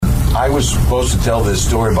I was supposed to tell this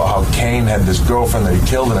story about how Kane had this girlfriend that he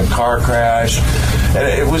killed in a car crash. And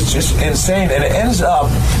it was just insane. And it ends up,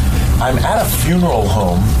 I'm at a funeral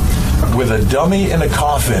home with a dummy in a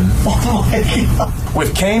coffin. Oh my God.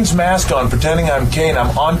 With Kane's mask on, pretending I'm Kane.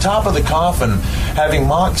 I'm on top of the coffin having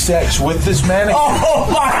mock sex with this mannequin. Oh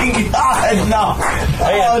my God, no.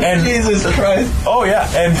 And Jesus Christ. Oh yeah,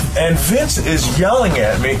 and Vince is yelling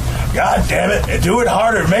at me, God damn it, do it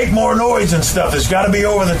harder, make more noise and stuff. It's got to be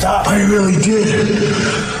over the top. I really did.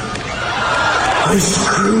 I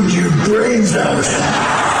screwed your brains out.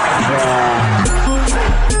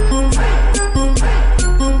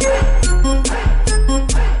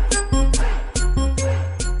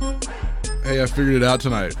 Hey, I figured it out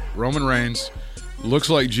tonight. Roman Reigns looks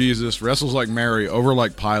like Jesus, wrestles like Mary, over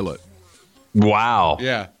like Pilate. Wow.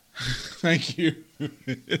 Yeah. Thank you.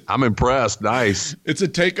 I'm impressed. Nice. It's a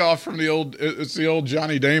takeoff from the old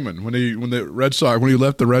Johnny Damon when he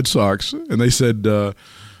left the Red Sox and they said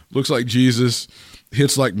looks like Jesus,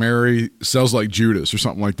 hits like Mary, sells like Judas or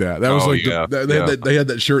something like that. That was they had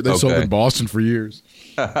that shirt they sold in Boston for years.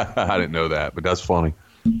 I didn't know that, but that's funny.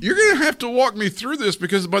 You're going to have to walk me through this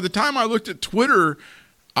because by the time I looked at Twitter,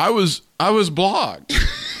 I was blocked.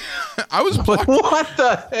 I was blocked. What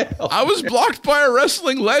the hell? I was blocked by a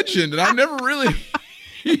wrestling legend, and I never really.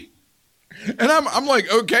 And I'm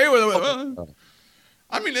like, okay with it.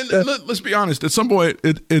 I mean, let's be honest. At some point,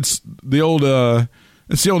 it's the old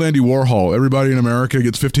Andy Warhol. Everybody in America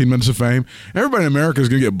gets 15 minutes of fame. Everybody in America is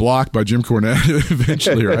going to get blocked by Jim Cornette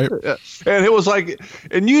eventually, right? And it was like,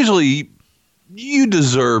 and usually. You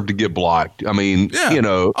deserve to get blocked. I mean, in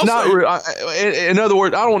other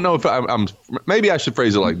words, I don't know if I'm maybe I should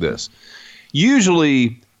phrase it like this.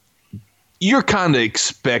 Usually, you're kind of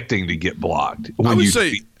expecting to get blocked when you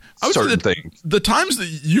say certain things. The times that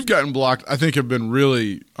you've gotten blocked, I think, have been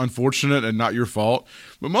really unfortunate and not your fault.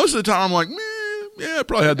 But most of the time, I'm like, yeah, I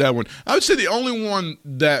probably had that one. I would say the only one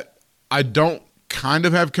that I don't kind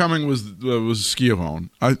of have coming was Schiavone.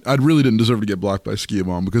 I really didn't deserve to get blocked by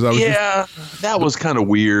Schiavone because I was that was kind of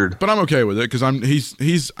weird. But I'm okay with it because I think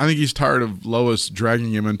he's tired of Lois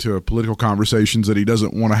dragging him into political conversations that he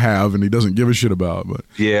doesn't want to have and he doesn't give a shit about. But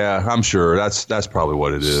yeah, I'm sure that's probably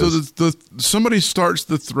what it is. So somebody starts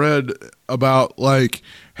the thread about like,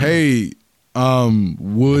 hey,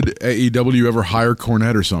 would AEW ever hire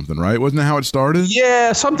Cornette or something, right? Wasn't that how it started?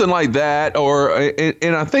 Yeah, something like that.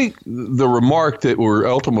 And I think the remark that we're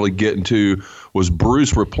ultimately getting to was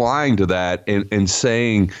Bruce replying to that and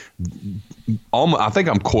saying, I think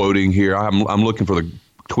I'm quoting here. I'm looking for the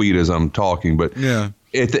tweet as I'm talking, but yeah.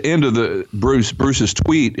 At the end of the Bruce's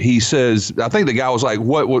tweet, he says, I think the guy was like,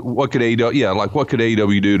 what could AEW? Yeah, like what could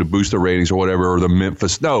AEW do to boost their ratings or whatever? Or the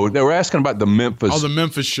Memphis? No, they were asking about the Memphis. Oh, the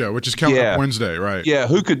Memphis show, which is coming up Wednesday, right? Yeah,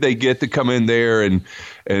 who could they get to come in there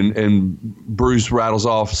and Bruce rattles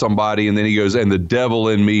off somebody, and then he goes, and the devil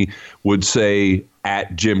in me would say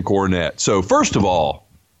at Jim Cornette. So first of all,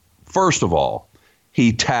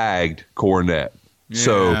 he tagged Cornette.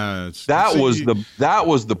 So that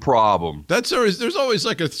was the problem. There's always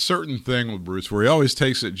like a certain thing with Bruce where he always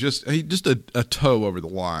takes it just a toe over the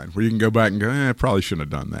line where you can go back and go, I probably shouldn't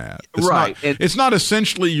have done that. It's not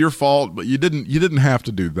essentially your fault, but you didn't have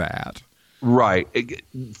to do that. Right.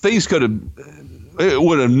 Things it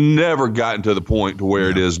would have never gotten to the point to where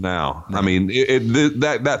it is now. Right. I mean,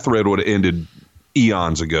 that thread would have ended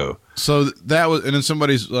eons ago. So that was, and then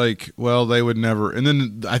somebody's like, well, they would never, and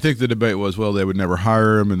then I think the debate was, well, they would never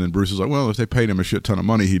hire him, and then Bruce was like, well, if they paid him a shit ton of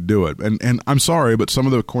money, he'd do it. And I'm sorry, but some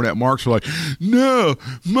of the Cornette marks were like, no,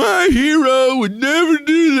 my hero would never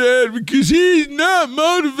do that because he's not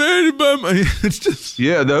motivated by money. It's just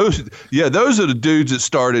those are the dudes that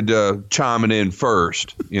started chiming in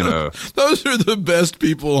first. You know, those are the best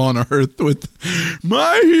people on earth. With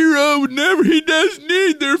my hero would never, he doesn't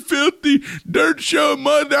need their filthy dirt show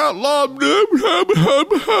mud outlaw.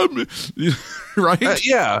 Right?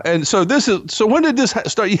 Yeah, and so when did this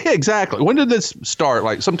start? Yeah, exactly. When did this start?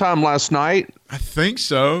 Like sometime last night? I think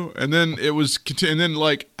so. And then it was, and then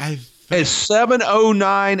like at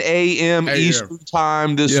 7:09 a.m. Eastern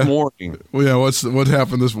time this morning. Well, yeah. What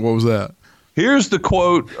happened? What was that? Here's the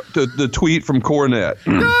quote, the tweet from Cornette.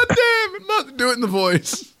 God damn it! Not do it in the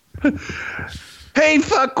voice. Hey,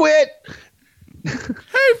 fuckwit.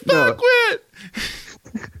 Hey, fuckwit.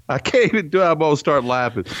 I can't even do it. I'm going to start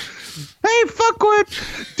laughing. Hey,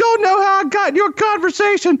 fuckwit, don't know how I got in your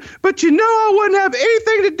conversation, but you know I wouldn't have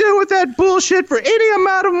anything to do with that bullshit for any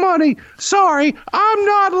amount of money. Sorry, I'm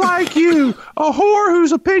not like you, a whore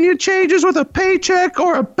whose opinion changes with a paycheck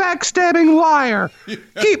or a backstabbing liar.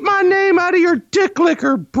 Keep my name out of your dick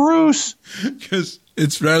liquor, Bruce. Because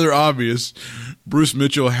it's rather obvious Bruce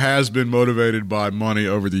Mitchell has been motivated by money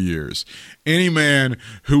over the years. Any man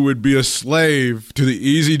who would be a slave to the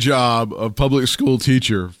easy job of public school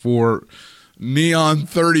teacher for neon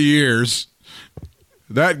 30 years,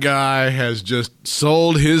 that guy has just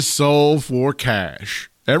sold his soul for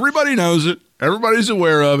cash. Everybody knows it. Everybody's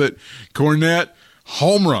aware of it. Cornette,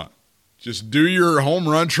 home run. Just do your home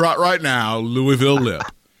run trot right now, Louisville Lip.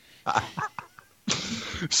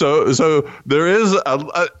 So there is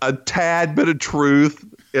a tad bit of truth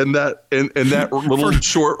in that little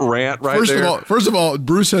short rant right there. First of all,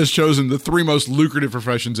 Bruce has chosen the three most lucrative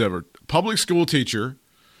professions ever: public school teacher,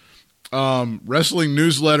 wrestling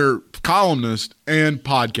newsletter columnist, and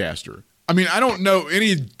podcaster. I mean, I don't know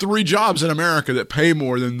any three jobs in America that pay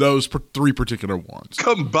more than those three particular ones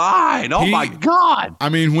combined. Oh my God! I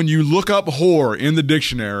mean, when you look up whore in the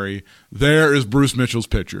dictionary, there is Bruce Mitchell's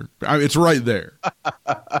picture. It's right there.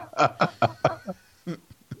 God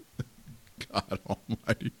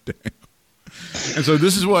almighty, damn. And so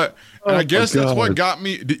this is what, and I guess that's what got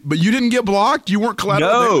me. But you didn't get blocked. You weren't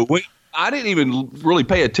collateral. No, I didn't even really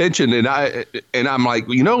pay attention, and I'm like,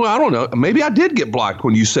 I don't know. Maybe I did get blocked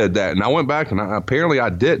when you said that, and I went back, and apparently I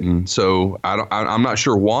didn't. So I'm not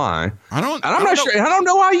sure why. I don't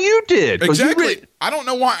know why you did. Exactly. I don't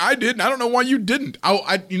know why I didn't. I don't know why you didn't.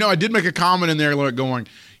 I did make a comment in there going,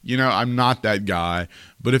 I'm not that guy.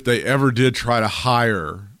 But if they ever did try to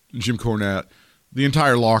hire Jim Cornette, the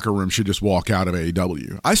entire locker room should just walk out of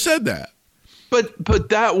AEW. I said that. But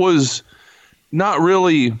that was not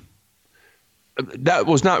really. That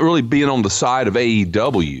was not really being on the side of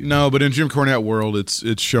AEW. No, but in Jim Cornette world, it's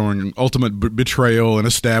showing ultimate betrayal and a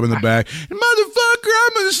stab in the back. And motherfucker,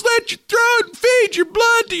 I'm going to slit your throat and feed your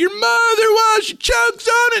blood to your mother while she chokes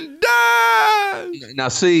on and dies. Now,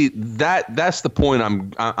 see, that's the point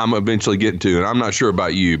I'm eventually getting to, and I'm not sure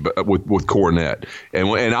about you, but with Cornette,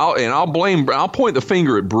 and I'll point the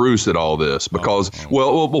finger at Bruce at all this because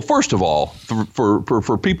well, first of all,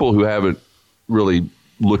 for people who haven't really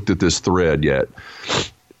looked at this thread yet,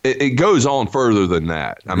 it goes on further than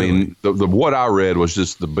that. I mean, the what I read was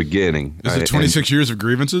just the beginning. Is it 26 years of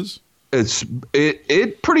grievances?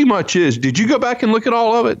 It pretty much is. Did you go back and look at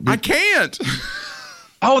all of it? I can't.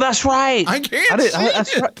 Oh, that's right. I can't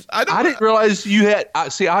see it. Right. I didn't realize you had.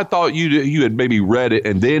 I thought you had maybe read it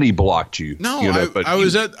and then he blocked you. No, I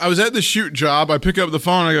was at the shoot job. I pick up the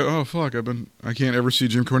phone. I go, oh fuck! I can't ever see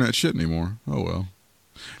Jim Cornette shit anymore. Oh well.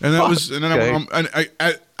 And that was, and then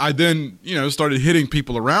okay. I then started hitting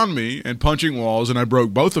people around me and punching walls, and I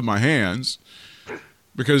broke both of my hands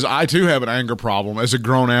because I too have an anger problem as a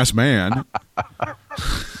grown ass man.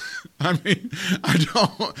 I mean,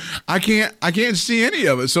 I can't see any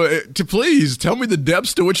of it. So please tell me the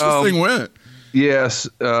depths to which this thing went. Yes,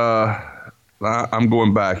 I'm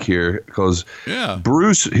going back here because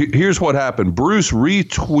Bruce. Here's what happened. Bruce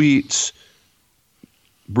retweets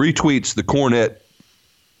the Cornette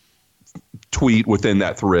tweet within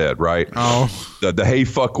that thread, right? Oh, the hey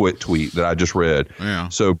fuckwit tweet that I just read. Yeah.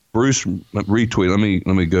 So Bruce retweet.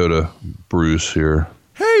 Let me go to Bruce here.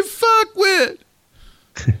 Hey fuckwit.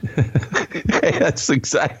 Hey, that's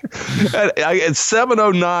exactly at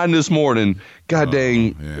 7:09 this morning. God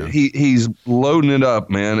dang, yeah. He's loading it up,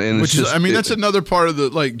 man. And which is, that's another part of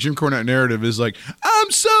the Jim Cornette narrative is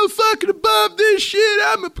I'm so fucking above this shit.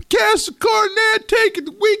 I'm a Picasso Cornette taking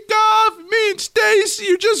the week off. And me and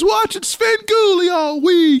Stacy are just watching Svengoolie all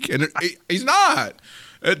week, and he's not.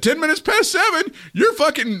 At 10 minutes past 7, you're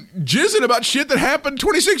fucking jizzing about shit that happened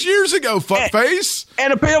 26 years ago, fuckface.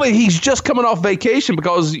 And apparently he's just coming off vacation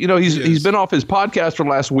because, he's been off his podcast for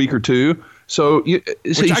the last week or two. So he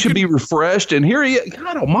should be refreshed. And here he is.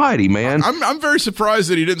 God almighty, man. I'm very surprised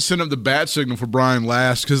that he didn't send up the bat signal for Brian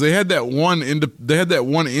Last because they had that one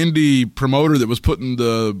indie promoter that was putting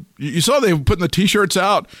you saw they were putting the T-shirts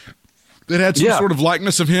out. That had some sort of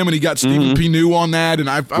likeness of him, and he got Stephen P. New on that. And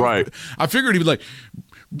I figured he'd be like,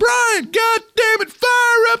 Brian, goddammit,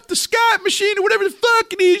 fire up the Skype machine or whatever the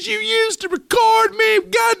fuck it is you used to record me. We've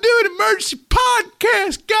got to do an emergency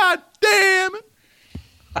podcast, goddamn it.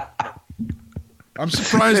 I'm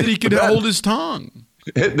surprised that he could hold his tongue.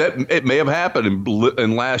 It may have happened,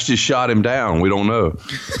 and Last just shot him down. We don't know.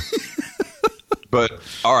 But,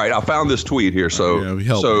 all right, I found this tweet here. So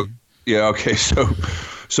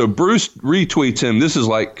Bruce retweets him. This is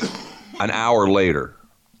like an hour later.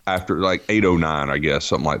 After 8:09, I guess,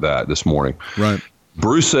 something like that this morning. Right.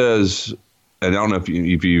 Bruce says, and I don't know if you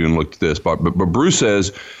even looked at this, but Bruce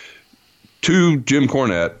says to Jim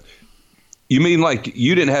Cornette, you mean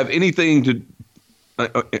you didn't have anything to,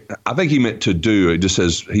 I think he meant to do. It just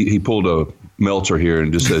says he pulled a Meltzer here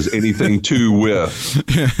and just says anything to with.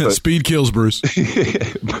 Speed kills, Bruce.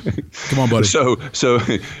 Come on, buddy. So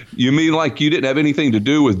you mean like you didn't have anything to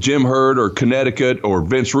do with Jim Hurd or Connecticut or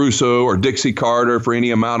Vince Russo or Dixie Carter for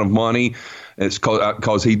any amount of money? It's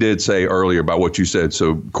because he did say earlier about what you said.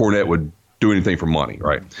 So Cornette would do anything for money,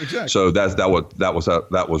 right? Exactly. So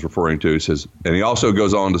that was referring to. It says, and he also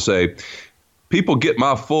goes on to say, people get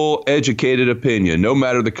my full educated opinion, no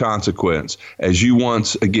matter the consequence, as you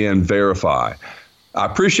once again verify. I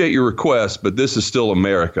appreciate your request, but this is still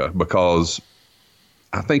America, because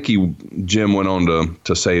I think Jim went on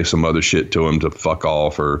to say some other shit to him to fuck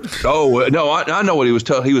off or I know what he was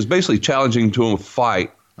telling. He was basically challenging to him a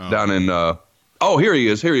fight down in here he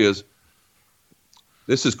is.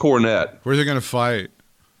 This is Cornette. Where's he going to fight?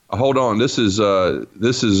 Hold on. This is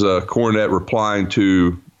Cornette replying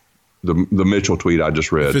to the Mitchell tweet I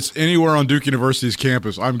just read. If it's anywhere on Duke University's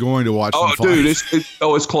campus, I'm going to watch some fights. Dude,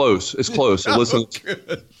 it's close. It's close. So listen,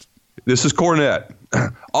 this is Cornette.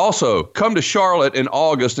 Also, come to Charlotte in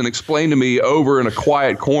August and explain to me over in a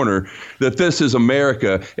quiet corner that this is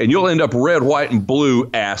America, and you'll end up red, white, and blue,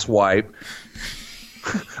 asswipe.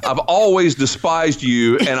 I've always despised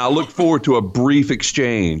you, and I look forward to a brief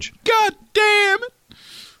exchange. God damn it.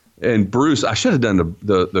 And Bruce, I should have done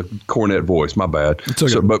the Cornette voice. My bad. It's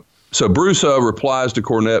okay. So Bruce replies to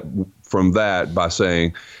Cornette from that by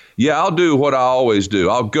saying, yeah, I'll do what I always do.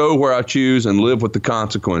 I'll go where I choose and live with the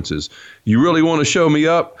consequences. You really want to show me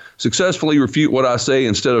up? Successfully refute what I say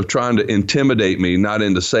instead of trying to intimidate me, not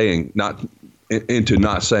into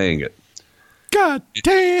not saying it. God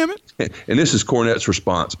damn it. And this is Cornette's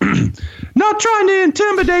response. Not trying to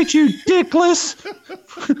intimidate you, dickless.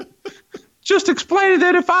 Just explaining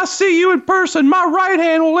that if I see you in person, my right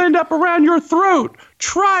hand will end up around your throat.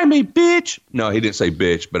 Try me, bitch. No, he didn't say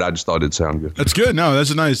bitch, but I just thought it'd sound good. That's good. No, that's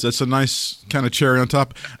a nice kind of cherry on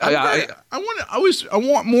top. I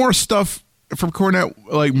want more stuff from Cornette,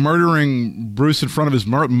 like murdering Bruce in front of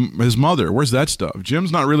his mother. Where's that stuff?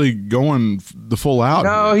 Jim's not really going the full out.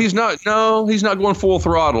 No, he's not. No, he's not going full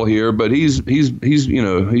throttle here, but he's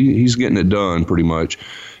getting it done pretty much.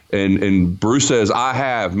 And Bruce says, I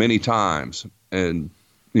have many times, and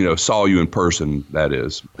saw you in person. That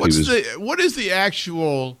is. What is the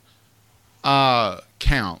actual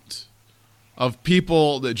count of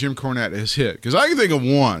people that Jim Cornette has hit? Because I can think of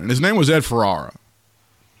one, and his name was Ed Ferrara.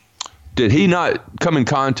 Did he not come in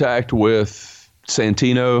contact with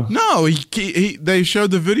Santino? No, they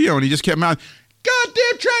showed the video, and he just kept mouthing,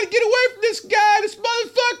 "Goddamn, trying to get away from this guy. This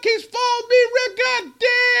motherfucker keeps following me.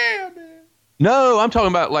 Goddamn, man." No, I'm talking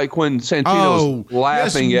about like when Santino was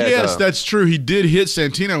laughing at. Yes, that's true. He did hit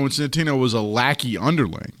Santino when Santino was a lackey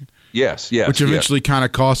underling. Yes. Which eventually kind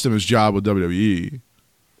of cost him his job with WWE.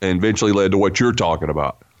 And eventually led to what you're talking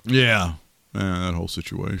about. Yeah, that whole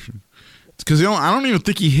situation. It's because I don't even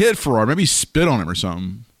think he hit Ferrara. Maybe he spit on him or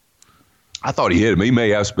something. I thought he hit him. He may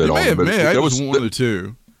have spit on him. But there was one of the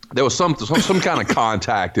two. There was some kind of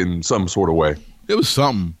contact in some sort of way. It was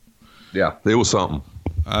something. Yeah, it was something.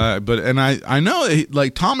 I know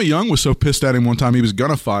like Tommy Young was so pissed at him one time he was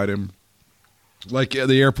gonna fight him, like at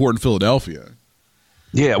the airport in Philadelphia.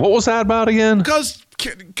 Yeah, what was that about again? Because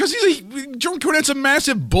John Cornette's a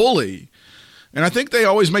massive bully, and I think they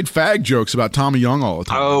always made fag jokes about Tommy Young all the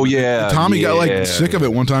time. Oh yeah, and Tommy got like sick of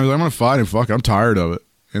it one time. He's like, I'm gonna fight him. Fuck, I'm tired of it.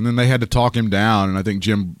 And then they had to talk him down, and I think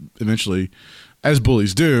Jim eventually, as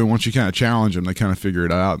bullies do, once you kind of challenge them, they kind of figure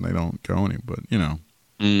it out and they don't go any. But yeah.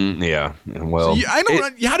 Well, so I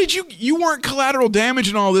don't. How did you weren't collateral damage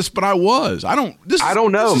in all this, but I was. I don't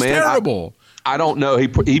know, man. Terrible. I don't know.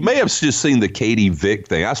 He may have just seen the Katie Vick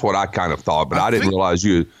thing. That's what I kind of thought, but I didn't realize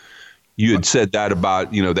you had said that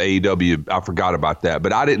about the AEW. I forgot about that,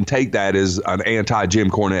 but I didn't take that as an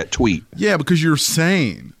anti-Jim Cornette tweet. Yeah, because you're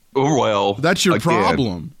sane. Well, that's your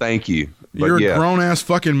problem. Thank you. You're a grown-ass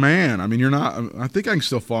fucking man. I mean, you're not. I think I can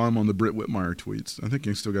still follow him on the Britt Whitmire tweets. I think I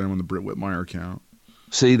can still get him on the Britt Whitmire account.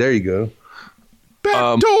 See, there you go.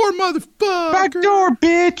 Backdoor, motherfucker. Backdoor,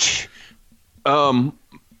 bitch.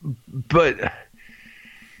 But.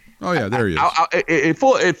 Oh, yeah, there he is.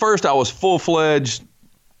 At first, I was full-fledged,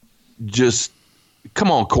 just,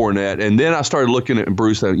 come on, Cornette. And then I started looking at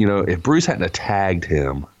Bruce, if Bruce hadn't have tagged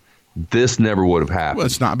him, this never would have happened. Well,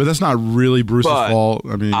 it's not, but that's not really Bruce's fault.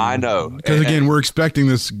 I mean, I know. Because, again, we're expecting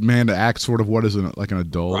this man to act sort of like an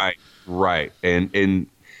adult. Right. And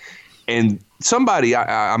somebody,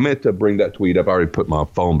 I meant to bring that tweet up. I already put my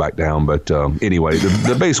phone back down. But anyway,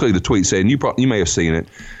 basically the tweet said, and you may have seen it,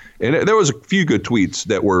 and there was a few good tweets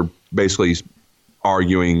that were basically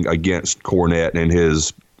arguing against Cornette and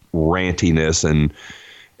his rantiness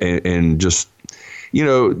and just,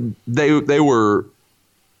 they were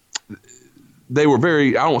they were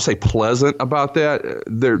very, I don't want to say pleasant about that,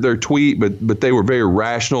 their tweet, but they were very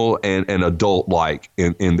rational and adult-like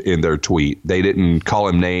in their tweet. They didn't call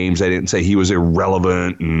him names. They didn't say he was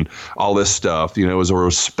irrelevant and all this stuff. You know, it was a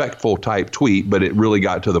respectful type tweet, but it really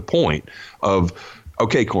got to the point of,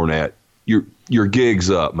 okay, Cornette, your gig's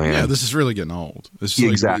up, man. Yeah, this is really getting old. It's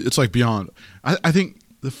Exactly. It's like beyond. I think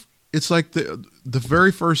it's like the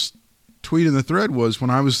very first tweet in the thread was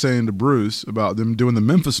when I was saying to Bruce about them doing the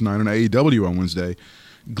Memphis night on AEW on Wednesday,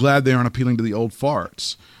 glad they aren't appealing to the old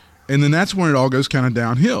farts. And then that's when it all goes kind of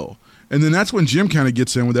downhill. And then that's when Jim kind of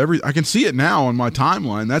gets in with I can see it now on my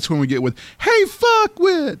timeline. That's when we get with, hey, fuck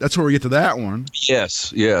with. That's where we get to that one.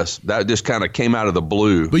 Yes. That just kind of came out of the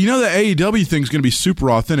blue. But you know, the AEW thing's going to be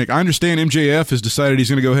super authentic. I understand MJF has decided he's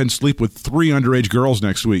going to go ahead and sleep with 3 underage girls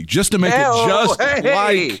next week just to make it just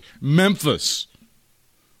like Memphis.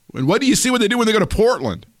 And what do you see what they do when they go to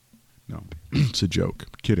Portland? No, it's a joke.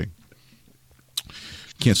 Kidding.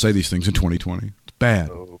 Can't say these things in 2020. It's bad.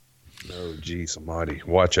 No, geez, somebody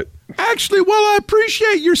watch it. Actually, while I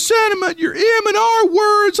appreciate your sentiment, your M&R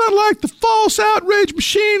words, unlike the false outrage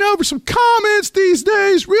machine over some comments these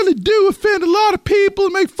days, really do offend a lot of people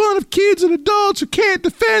and make fun of kids and adults who can't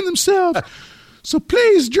defend themselves. So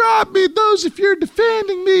please drop me those if you're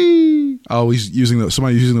defending me. Oh,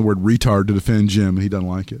 somebody's using the word retard to defend Jim, and he doesn't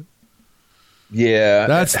like it. Yeah.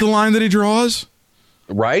 That's the line that he draws?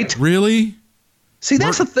 Right? Really? See,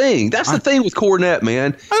 that's the thing. That's the thing with Cornette,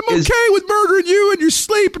 man. I'm okay with murdering you in your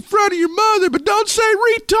sleep in front of your mother, but don't say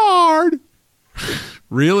retard.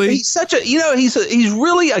 Really? He's such a, he's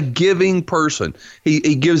really a giving person.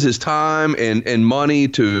 He gives his time and money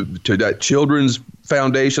to that children's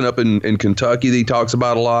foundation up in Kentucky that he talks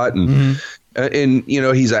about a lot. And, and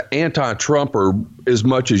he's an anti-Trumper as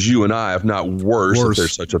much as you and I, if not worse. If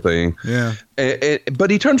there's such a thing. Yeah.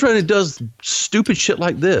 But he turns around and does stupid shit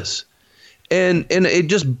like this. And it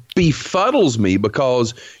just befuddles me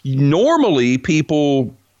because normally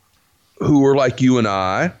people who are like you and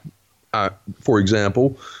I, for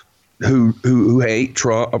example, who hate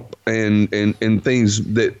Trump and things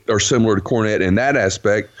that are similar to Cornette in that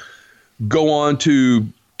aspect, go on to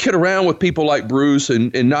kid around with people like Bruce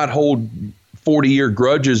and not hold 40-year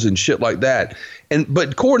grudges and shit like that.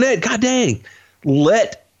 But Cornette, god dang,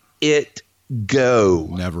 let it go.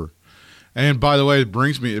 Never. And by the way, it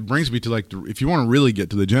brings me to, like, if you want to really get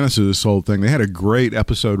to the genesis of this whole thing, they had a great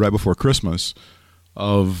episode right before Christmas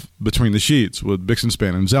of Between the Sheets with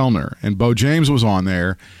Bixenspan and Zellner, and Bo James was on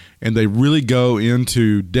there, and they really go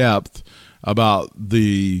into depth about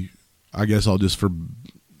I guess I'll just, for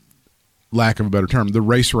lack of a better term, the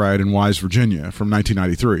race riot in Wise, Virginia from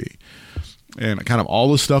 1993. And kind of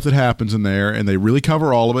all the stuff that happens in there, and they really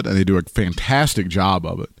cover all of it, and they do a fantastic job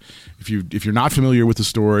of it. If you're not familiar with the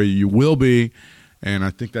story, you will be, and I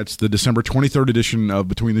think that's the December 23rd edition of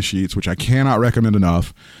Between the Sheets, which I cannot recommend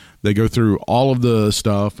enough. They go through all of the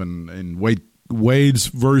stuff and Wade's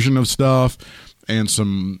version of stuff, and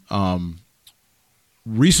some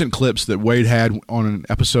recent clips that Wade had on an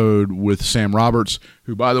episode with Sam Roberts,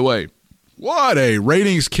 who, by the way, what a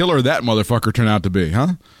ratings killer that motherfucker turned out to be,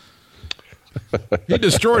 huh? He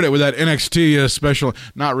destroyed it with that NXT special.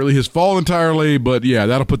 Not really his fault entirely, but yeah,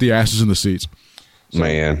 that'll put the asses in the seats. So,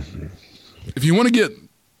 man, if you want to get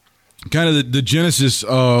kind of the genesis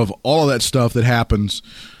of all of that stuff that happens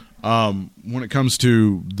when it comes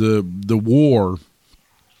to the war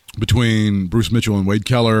between Bruce Mitchell and Wade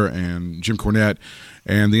Keller and Jim Cornette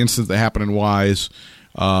and the incident that happened in Wise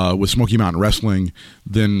with Smoky Mountain Wrestling,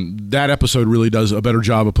 then that episode really does a better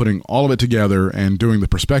job of putting all of it together and doing the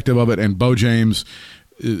perspective of it. And Bo James,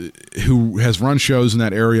 who has run shows in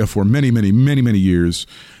that area for many, many, many, many years,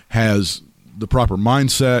 has the proper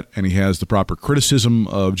mindset, and he has the proper criticism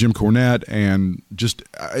of Jim Cornette, and just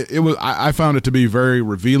I found it to be very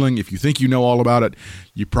revealing. If you think you know all about it,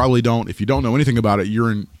 you probably don't. If you don't know anything about it,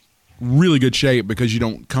 you're in really good shape because you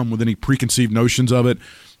don't come with any preconceived notions of it,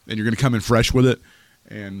 and you're going to come in fresh with it.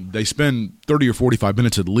 And they spend 30 or 45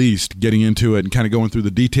 minutes at least getting into it and kind of going through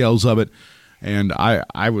the details of it. And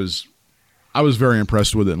I was very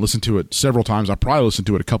impressed with it and listened to it several times. I probably listened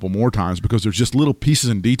to it a couple more times because there's just little pieces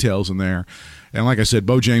and details in there. And like I said,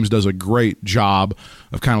 Bo James does a great job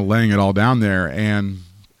of kind of laying it all down there. And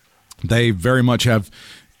they very much have,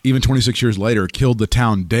 even 26 years later, killed the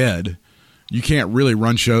town dead. You can't really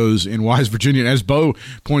run shows in Wise, Virginia. And as Bo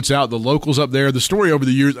points out, the locals up there, the story over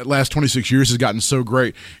the years, the last 26 years has gotten so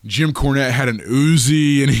great. Jim Cornette had an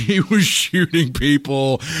Uzi, and he was shooting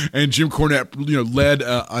people. And Jim Cornette, led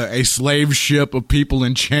a slave ship of people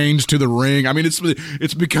in chains to the ring. I mean,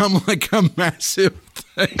 it's become like a massive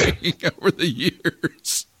thing over the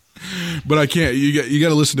years. But I can't. You got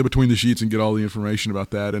to listen to Between the Sheets and get all the information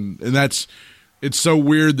about that. And it's so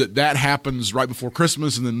weird that happens right before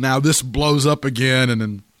Christmas, and then now this blows up again, and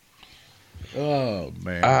then oh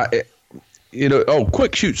man.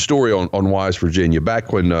 Quick shoot story on Wise, Virginia.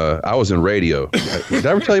 Back when I was in radio. Did I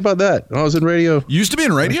ever tell you about that? When I was in radio. You used to be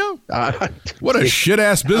in radio? What a shit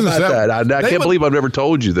ass business that. I can't believe I've never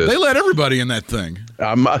told you this. They let everybody in that thing.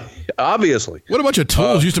 Obviously. What a bunch of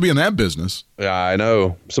tools used to be in that business. Yeah, I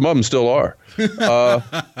know. Some of them still are.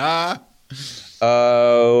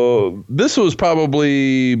 This was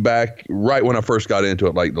probably back right when I first got into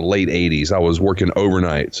it, like the late 80s. I was working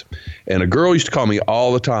overnights, and a girl used to call me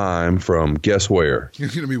all the time from guess where? You're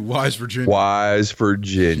going to be Wise, Virginia. Wise,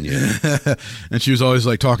 Virginia. And she was always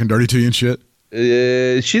like talking dirty to you and shit?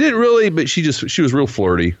 She didn't really, but she was real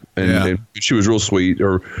flirty, and she was real sweet.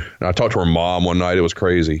 And I talked to her mom one night. It was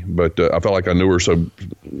crazy, but I felt like I knew her, so,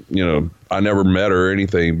 I never met her or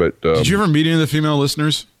anything. But did you ever meet any of the female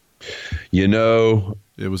listeners? It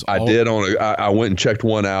was. I went and checked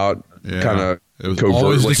one out. Yeah. Kind of. It was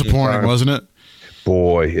always disappointing, wasn't it?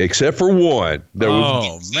 Boy, except for one. There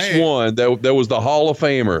was one. There was the Hall of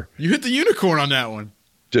Famer. You hit the unicorn on that one,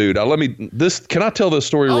 dude. Can I tell this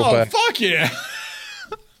story real fast? Oh, fuck yeah!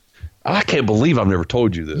 I can't believe I've never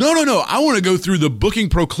told you this. No. I want to go through the booking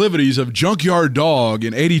proclivities of Junkyard Dog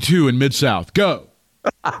in '82 in Mid-South. Go.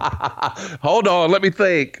 Hold on, let me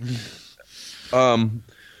think.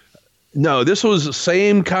 No, this was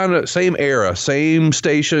same era, same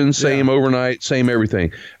station, same overnight, same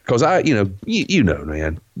everything. Because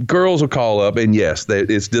man, girls will call up, and yes,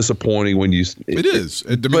 it's disappointing when you. It is,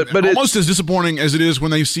 but almost as disappointing as it is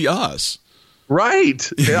when they see us.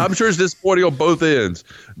 Right, yeah, I'm sure it's disappointing on both ends.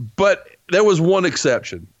 But there was one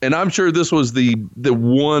exception, and I'm sure this was the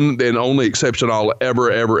one and only exception I'll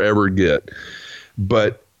ever get.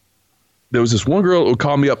 But there was this one girl that would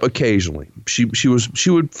call me up occasionally. She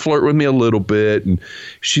would flirt with me a little bit, and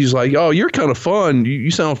she's like, "Oh, you're kind of fun. You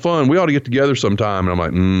sound fun. We ought to get together sometime." And I'm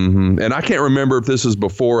like, "Mm-hmm." And I can't remember if this is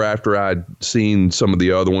before or after I'd seen some of the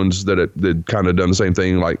other ones that had kind of done the same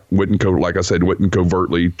thing, like wouldn't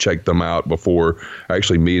covertly check them out before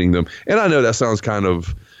actually meeting them. And I know that sounds kind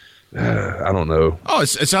of. I don't know. Oh, it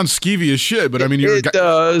sounds skeevy as shit, but I mean, it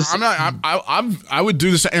does. I'm not. I would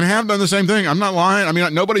do this and have done the same thing. I'm not lying. I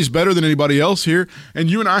mean, nobody's better than anybody else here, and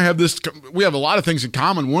you and I have this. We have a lot of things in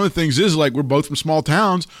common. One of the things is like we're both from small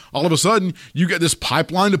towns. All of a sudden, you get this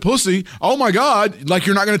pipeline to pussy. Oh my God! Like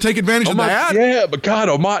you're not going to take advantage of that? Yeah, but God,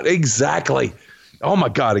 exactly. Oh my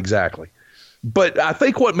God, exactly. But I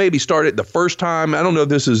think what maybe started the first time, I don't know if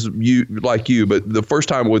this is you, but the first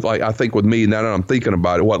time I think with me, now that I'm thinking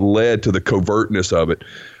about it, what led to the covertness of it,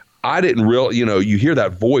 I didn't really, you hear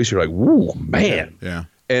that voice, you're like, whoa, man. Yeah.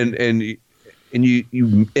 And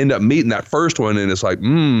you end up meeting that first one, and it's like,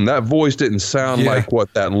 that voice didn't sound like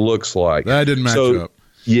what that looks like. That didn't match up.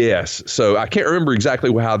 Yes. So I can't remember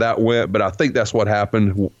exactly how that went, but I think that's what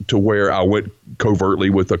happened to where I went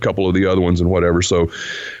covertly with a couple of the other ones and whatever. So,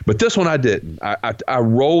 but this one I didn't. I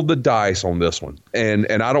rolled the dice on this one. And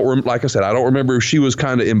I don't, like I said, I don't remember if she was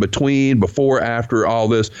kind of in between, before, after all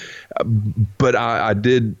this. But I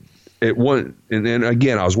did it one. And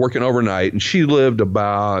again, I was working overnight, and she lived in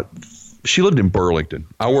Burlington.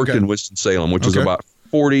 I worked in Winston-Salem, which is about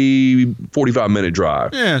 45 minute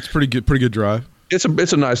drive. Yeah, it's pretty good drive. It's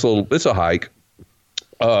a nice little, it's a hike.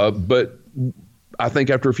 But I think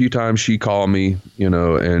after a few times she called me,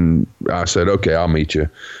 and I said, okay, I'll meet you,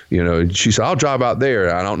 and she said, I'll drive out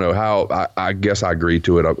there. I don't know how, I guess I agreed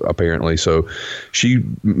to it apparently. So she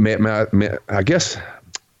met I guess,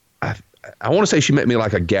 I want to say she met me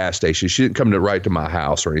like a gas station. She didn't come right to my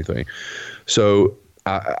house or anything. So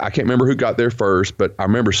I can't remember who got there first, but I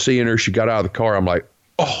remember seeing her. She got out of the car. I'm like,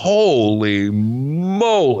 holy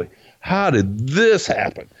moly. How did this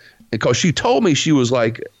happen? Because she told me she was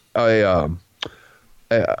like not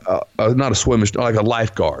a swimmer, like a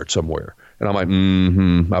lifeguard somewhere. And I'm like,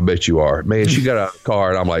 I bet you are. Man, she got out of the car,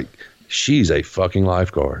 and I'm like, she's a fucking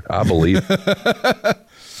lifeguard. I believe it.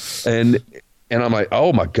 And I'm like,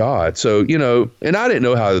 oh my God. So, and I didn't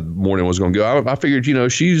know how the morning was going to go. I figured,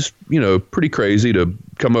 she's, pretty crazy to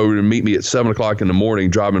come over and meet me at 7 o'clock in the morning,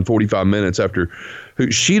 driving 45 minutes after.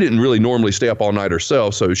 She didn't really normally stay up all night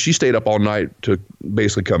herself, so she stayed up all night to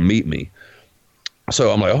basically come meet me.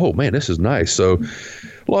 So I'm like, oh man, this is nice. So,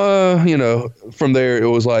 from there it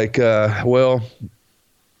was like, I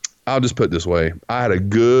I'll just put it this way. I had a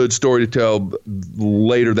good story to tell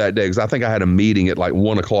later that day because I think I had a meeting at like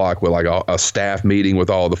 1 o'clock with like a staff meeting with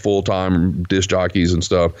all the full-time disc jockeys and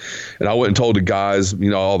stuff. And I went and told the guys,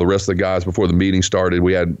 all the rest of the guys before the meeting started.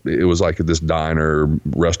 It was like this diner or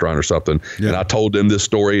restaurant or something. Yeah. And I told them this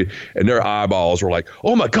story and their eyeballs were like,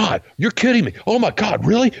 oh my God, you're kidding me. Oh my God,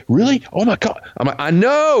 really? Really? Oh my God. I'm like, I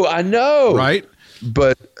know. Right.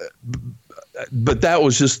 But that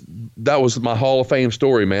was my Hall of Fame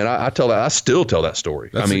story, man. I still tell that story.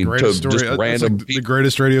 That's the greatest story. Just random like the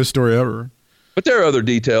greatest radio story ever. But there are other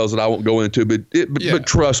details that I won't go into. But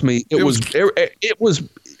trust me, it was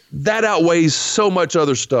that outweighs so much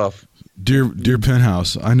other stuff. Dear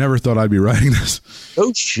Penthouse, I never thought I'd be writing this.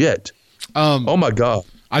 Oh shit! Oh my God!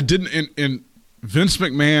 I didn't in Vince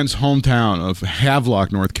McMahon's hometown of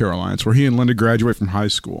Havelock, North Carolina. It's where he and Linda graduate from high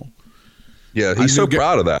school. Yeah, he's so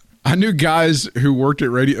proud of that. I knew guys who worked at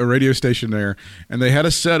a radio station there, and they had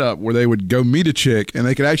a setup where they would go meet a chick, and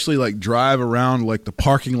they could actually like drive around like the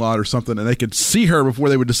parking lot or something, and they could see her before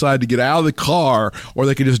they would decide to get out of the car, or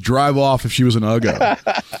they could just drive off if she was an uggo.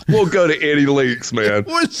 We'll go to any leaks, man. It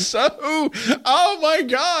was oh my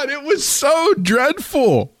God, it was so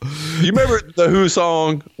dreadful. You remember the Who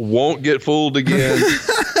song, Won't Get Fooled Again?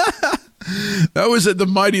 That was at the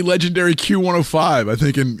mighty legendary Q105, I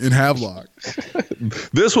think, in Havelock.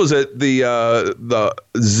 This was at the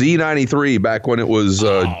Z93 back when it was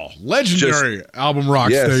legendary album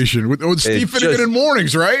rock station with Steve Finnegan in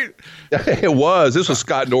mornings, right? It was. This was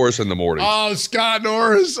Scott Norris in the morning. Oh, Scott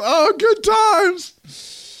Norris. Oh, good times.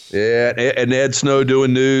 Yeah, and Ed Snow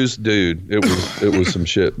doing news, dude. It was some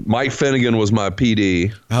shit. Mike Finnegan was my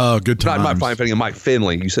PD. Oh, good times. Not Mike Finnegan, Mike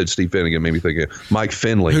Finley. You said Steve Finnegan, made me think of Mike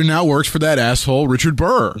Finley, who now works for that asshole Richard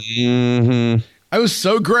Burr. Mm-hmm. I was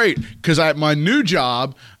so great because my new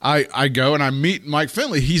job, I go and I meet Mike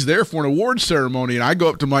Finley. He's there for an awards ceremony, and I go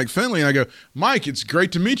up to Mike Finley and I go, Mike, it's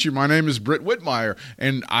great to meet you. My name is Britt Whitmire,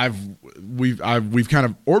 and we've kind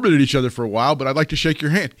of orbited each other for a while, but I'd like to shake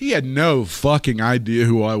your hand. He had no fucking idea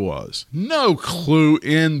who I was, no clue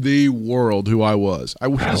in the world who I was. I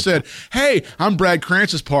would have said, hey, I'm Brad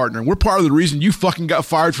Krantz's partner, and we're part of the reason you fucking got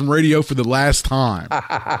fired from radio for the last time.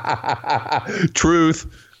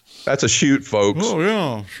 Truth. That's a shoot, folks. Oh,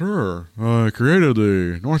 yeah, sure. Created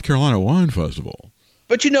the North Carolina Wine Festival.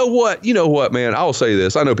 But you know what, man? I'll say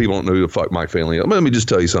this. I know people don't know who the fuck Mike Finley is. Let me just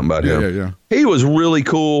tell you something about him. Yeah. He was really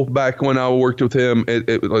cool back when I worked with him at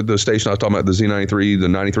the station I was talking about, the Z93, the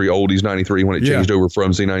 93 Oldies 93, when it changed over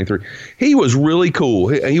from Z93. He was really cool.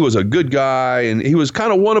 He was a good guy, and he was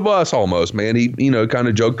kind of one of us almost, man. He, kind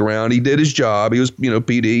of joked around. He did his job. He was,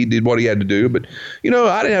 PD, he did what he had to do. But, I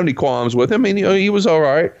didn't have any qualms with him. I mean, he was all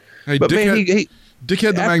right. Hey, but Dickhead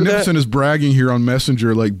the Magnificent is bragging here on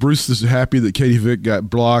Messenger like Bruce is happy that Katie Vick got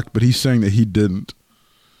blocked, but he's saying that he didn't.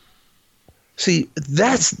 See,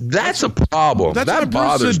 that's a problem. That's that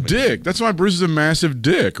why Bruce is a dick. That's why Bruce is a massive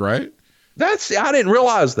dick, right? I didn't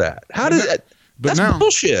realize that. How did that? That's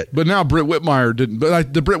bullshit. But now Britt Whitmire didn't.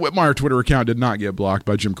 But the Britt Whitmire Twitter account did not get blocked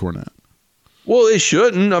by Jim Cornette. Well, it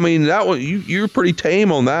shouldn't. I mean, that one you're pretty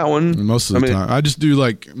tame on that one. Most of the time, I just do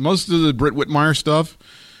like most of the Britt Whitmire stuff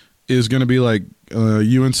is going to be like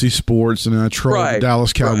UNC sports and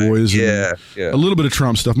Dallas Cowboys. Right. And a little bit of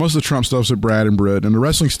Trump stuff. Most of the Trump stuff's at Brad and Britt, and the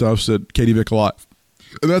wrestling stuff's at Katie Vick Alive.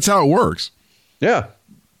 And that's how it works. Yeah.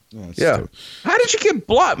 Yeah. How did you get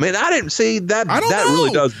blocked, man? I didn't see that. That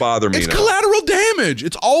really does bother me. It's collateral damage.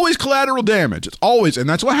 It's always collateral damage. It's always, and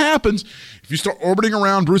that's what happens if you start orbiting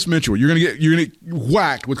around Bruce Mitchell. You're gonna get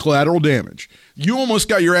whacked with collateral damage. You almost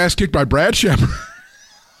got your ass kicked by Brad Shepard.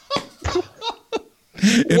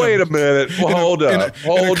 Wait a minute. Well, hold up.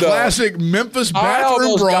 In a classic Memphis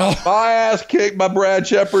bathroom brawl. Got my ass kicked by Brad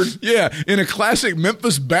Shepard. Yeah, in a classic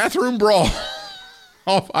Memphis bathroom brawl.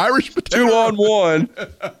 Off Irish potato. 2-on-1.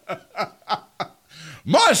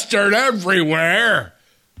 Mustard everywhere.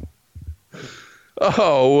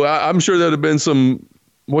 Oh, I'm sure there'd have been some.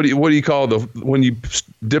 What do you call when you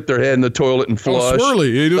dip their head in the toilet and flush?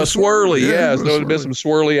 Swirly. A swirly. Yeah, so there would have been some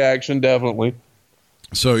swirly action, definitely.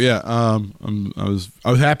 So yeah, I was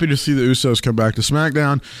happy to see the Usos come back to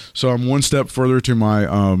SmackDown. So I'm one step further to my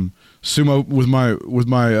sumo with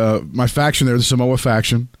my faction there, the Samoa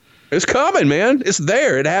faction. It's coming, man. It's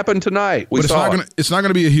there. It happened tonight. It's not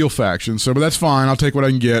gonna be a heel faction. So, but that's fine. I'll take what I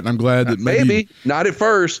can get. And I'm glad that maybe not at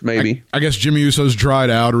first. Maybe I guess Jimmy Uso's dried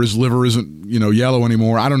out, or his liver isn't yellow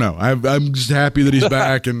anymore. I don't know. I'm just happy that he's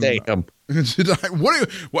back. And damn, what is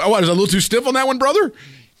I a little too stiff on that one, brother?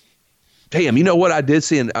 Damn, you know what? I did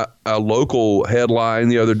see a local headline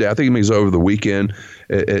the other day. I think it was over the weekend.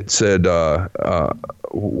 It said,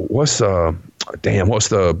 what's the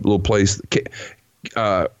little place?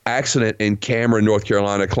 accident in Cameron, North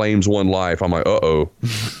Carolina claims one life. I'm like, uh-oh.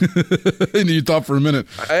 And you thought for a minute,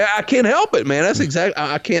 I can't help it, man. That's exactly.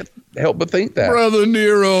 I can't help but think that. Brother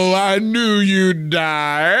Nero, I knew you'd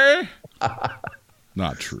die.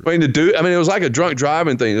 Not true. I mean, it was like a drunk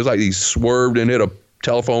driving thing. It was like he swerved and hit a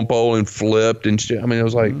telephone pole and flipped and shit. I mean, it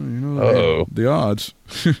was like, uh-oh. The odds.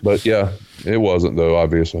 But yeah, it wasn't though,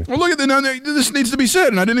 obviously. Well, look at now. This needs to be said,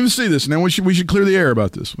 and I didn't even see this. Now we should clear the air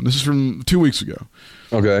about this one. This is from 2 weeks ago.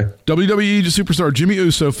 Okay. WWE superstar Jimmy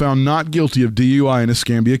Uso found not guilty of DUI in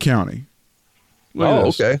Escambia County.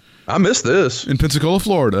 Okay. I missed this. In Pensacola,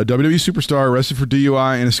 Florida, a WWE superstar arrested for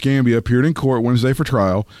DUI in Escambia appeared in court Wednesday for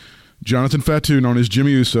trial. Jonathan Fatu, known as Jimmy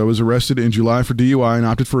Uso, was arrested in July for DUI and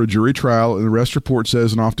opted for a jury trial. An arrest report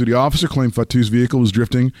says an off-duty officer claimed Fatu's vehicle was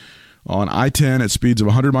drifting on I-10 at speeds of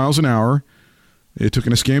 100 miles an hour. It took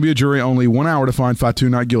an Escambia jury only 1 hour to find Fatu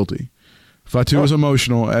not guilty. Fatu was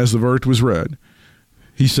emotional as the verdict was read.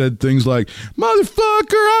 He said things like,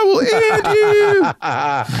 "Motherfucker, I will end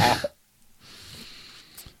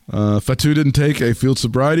you." Fatu didn't take a field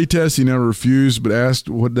sobriety test. He never refused, but asked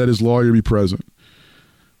that his lawyer be present.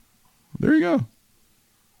 There you go.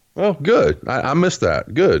 Well, good. I missed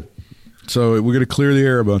that. Good. So we're going to clear the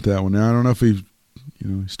air about that one. Now, I don't know if he's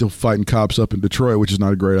still fighting cops up in Detroit, which is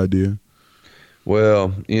not a great idea.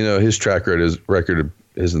 Well, his track record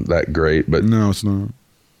isn't that great, but no, it's not.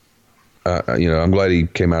 I'm glad he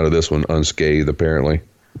came out of this one unscathed, apparently.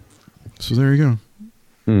 So there you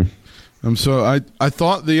go. So I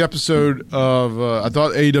thought the episode of I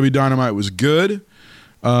thought AEW Dynamite was good.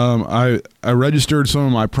 I registered some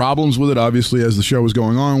of my problems with it, obviously, as the show was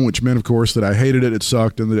going on, which meant, of course, that I hated it, it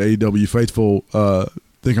sucked, and that AEW faithful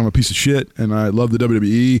think I'm a piece of shit, and I love the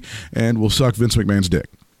WWE, and will suck Vince McMahon's dick.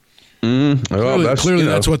 Clearly,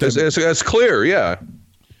 that's what that's clear, yeah.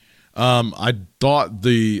 I thought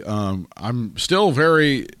I'm still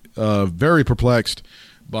very, very perplexed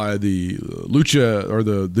by the Lucha or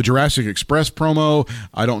the Jurassic Express promo.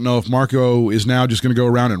 I don't know if Marco is now just going to go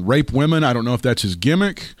around and rape women. I don't know if that's his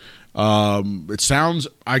gimmick. It sounds,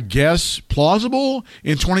 I guess, plausible.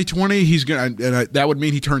 In 2020, he's going to, and that would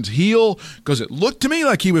mean he turns heel, because it looked to me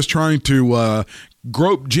like he was trying to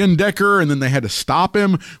grope Jen Decker, and then they had to stop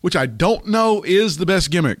him, which I don't know is the best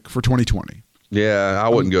gimmick for 2020. Yeah, I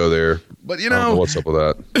wouldn't go there. But I don't know what's up with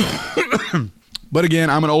that. But again,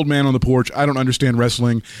 I'm an old man on the porch. I don't understand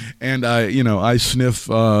wrestling, and I sniff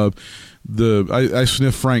I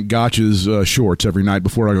sniff Frank Gotch's shorts every night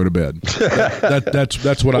before I go to bed.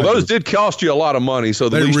 That's what I do. Those did cost you a lot of money, so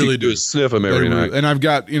the least you do is sniff them every night. And I've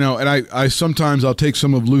got, and I sometimes I'll take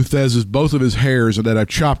some of Lou Thesz's, both of his hairs that I've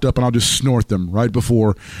chopped up, and I'll just snort them right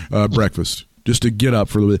before breakfast, just to get up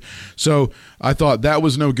for a little bit. So I thought that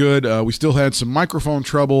was no good. We still had some microphone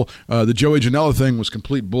trouble. The Joey Janela thing was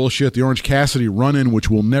complete bullshit. The Orange Cassidy run-in,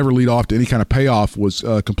 which will never lead off to any kind of payoff, was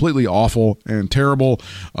completely awful and terrible.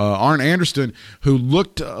 Arn Anderson, who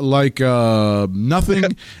looked like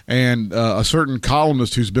nothing, and a certain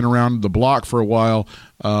columnist who's been around the block for a while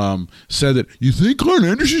said that, "You think Arn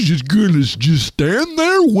Anderson's just going to just stand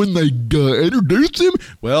there when they introduce him?"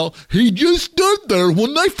 Well, he just stood there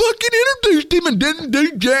when they fucking introduced him and didn't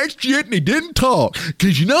do jack shit, and he didn't talk.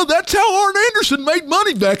 Because, that's how Arn Anderson made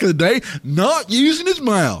money back in the day, not using his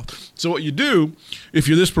mouth. So what you do, if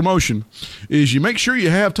you're this promotion, is you make sure you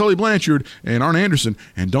have Tully Blanchard and Arn Anderson,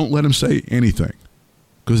 and don't let him say anything.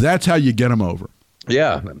 Because that's how you get him over.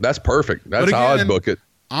 Yeah, that's perfect. That's how I'd book it.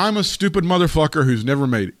 I'm a stupid motherfucker who's never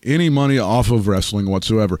made any money off of wrestling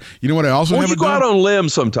whatsoever. You know what I also haven't done? You go out on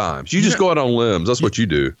limbs sometimes. You just go out on limbs. That's what you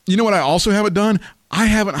do. You know what I also haven't done? I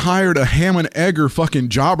haven't hired a Hammond Egger fucking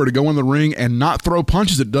jobber to go in the ring and not throw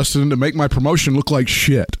punches at Dustin to make my promotion look like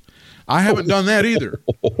shit. I haven't done that either.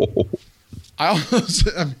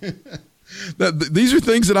 These are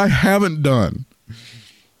things that I haven't done.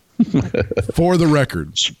 For the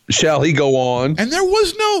record. Shall he go on? And there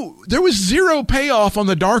was zero payoff on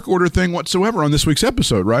the Dark Order thing whatsoever on this week's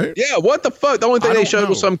episode, right? Yeah, what the fuck? The only thing they showed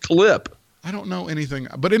was some clip. I don't know anything.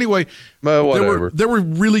 But anyway, whatever. There were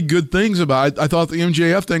really good things about it. I thought the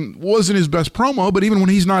MJF thing wasn't his best promo, but even when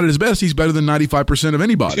he's not at his best, he's better than 95% of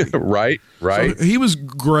anybody. Right. So he was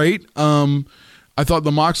great. I thought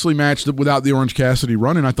the Moxley match without the Orange Cassidy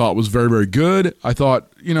run-in, I thought was very, very good. I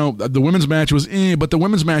thought, the women's match was but the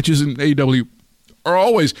women's matches in AEW are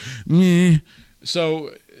always meh.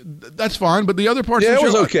 So that's fine. But the other parts of the show, it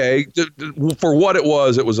was okay. For what it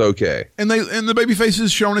was okay. And the baby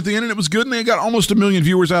faces shown at the end, and it was good, and they got almost 1 million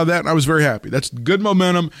viewers out of that, and I was very happy. That's good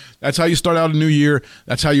momentum. That's how you start out a new year.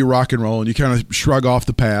 That's how you rock and roll, and you kind of shrug off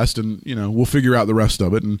the past, and we'll figure out the rest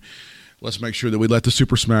of it. And let's make sure that we let the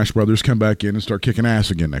Super Smash Brothers come back in and start kicking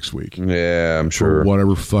ass again next week. Yeah, I'm sure. For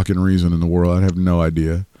whatever fucking reason in the world. I have no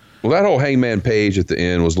idea. Well, that whole Hangman Page at the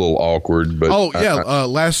end was a little awkward. But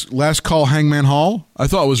last call Hangman Hall. I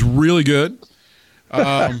thought was really good.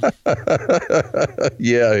 Yeah,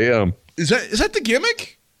 him. Is that the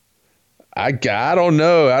gimmick? I don't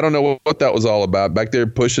know. I don't know what that was all about. Back there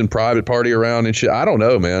pushing Private Party around and shit. I don't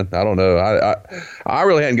know, man. I don't know. I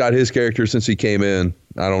really hadn't got his character since he came in.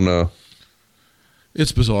 I don't know.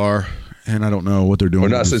 It's bizarre, and I don't know what they're doing.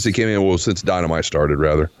 Well, not since he came in. Well, since Dynamite started,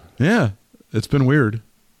 rather. Yeah, it's been weird.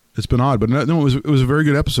 It's been odd, but no, it was a very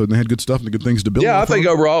good episode, and they had good stuff and good things to build. Yeah, I think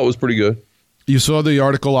overall it was pretty good. You saw the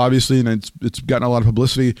article, obviously, and it's gotten a lot of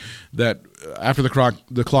publicity that after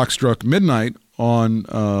the clock struck midnight on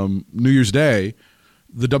New Year's Day,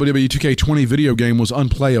 the WWE 2K20 video game was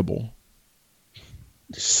unplayable.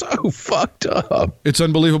 So fucked up. It's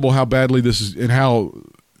unbelievable how badly this is, and how.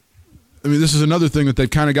 I mean, this is another thing that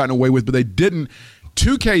they've kind of gotten away with, but they didn't.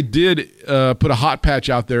 2K did put a hot patch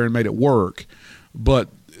out there and made it work, but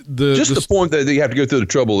the point that you have to go through the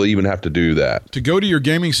trouble to even have to do that. To go to your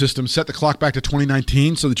gaming system, set the clock back to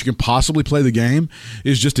 2019 so that you can possibly play the game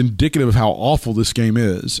is just indicative of how awful this game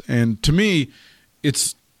is. And to me,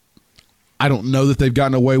 I don't know that they've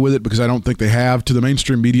gotten away with it because I don't think they have. To the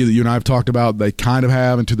mainstream media that you and I have talked about, they kind of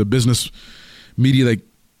have, and to the business media, they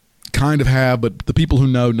kind of have. But the people who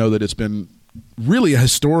know that it's been really a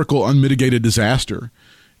historical, unmitigated disaster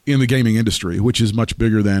in the gaming industry, which is much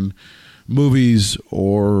bigger than movies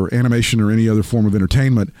or animation or any other form of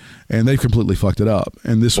entertainment, and they've completely fucked it up.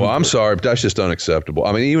 And this I'm sorry, but that's just unacceptable.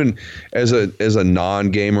 I mean, even as a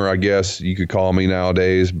non-gamer, I guess you could call me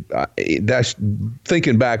nowadays, that's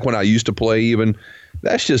thinking back when I used to play, even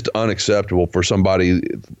that's just unacceptable for somebody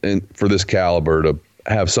for this caliber to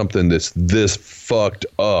have something that's this fucked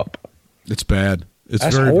up. It's bad.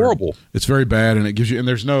 That's very horrible. It's very bad, and it gives you, and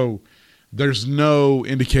there's no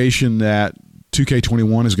indication that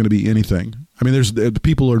 2K21 is going to be anything. I mean, the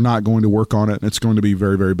people are not going to work on it, and it's going to be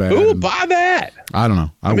very, very bad. Who would buy that? I don't know.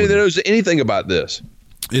 I mean, there knows anything about this.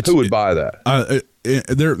 Who would buy that?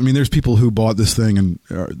 There's people who bought this thing, and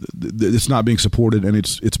it's not being supported, and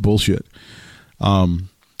it's bullshit.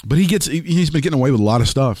 But he's been getting away with a lot of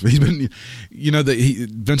stuff. He's been,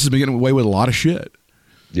 Vince has been getting away with a lot of shit.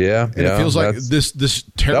 Yeah, and it feels like this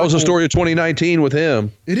terrible. That was the story of 2019 with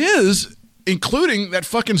him. It is. Including that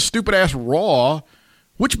fucking stupid ass Raw,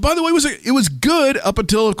 which by the way it was good up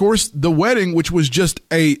until, of course, the wedding, which was just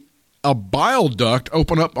a bile duct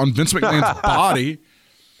open up on Vince McMahon's body.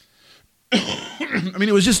 I mean,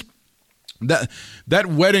 it was just that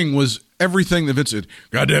wedding was everything that Vince said.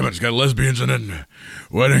 God damn it, it's got lesbians in it, and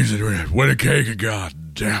weddings and wedding cake, and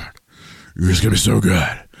god damn it, it's gonna be so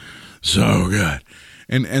good, so good.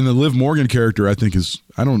 And the Liv Morgan character, I think is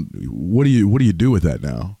what do you do with that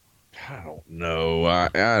now? No, I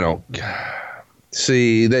don't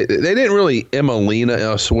see. They didn't really Emelina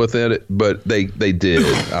us with it, but they did.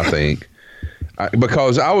 I think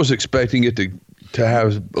because I was expecting it to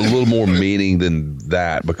have a little more meaning than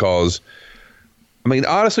that. Because I mean,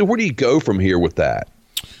 honestly, where do you go from here with that?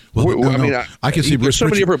 Well, I can see there's so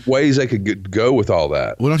many different ways they could go with all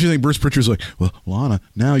that. Well, don't you think Bruce Pritchard's like, well, Lana,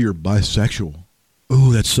 now you're bisexual.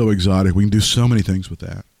 Oh, that's so exotic. We can do so many things with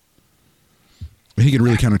that. He can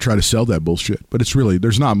really kind of try to sell that bullshit, but it's really,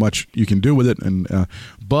 there's not much you can do with it. And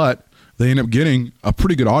but they end up getting a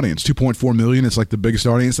pretty good audience, 2.4 million. It's like the biggest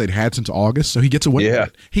audience they'd had since August. So he gets away with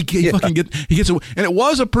it. He gets away, and it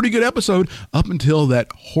was a pretty good episode up until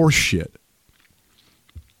that horse shit.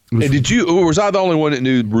 And was I the only one that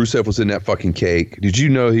knew Rusev was in that fucking cake? Did you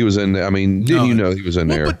know he was in there? I mean, didn't you know he was in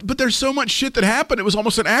there? But there's so much shit that happened. It was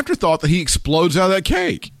almost an afterthought that he explodes out of that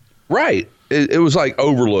cake. Right. It was like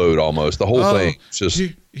overload almost. The whole thing. It's just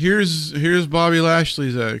here's Bobby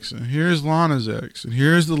Lashley's ex, and here's Lana's ex, and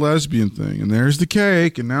here's the lesbian thing, and there's the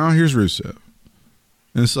cake, and now here's Rusev.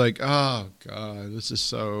 And it's like, oh god, this is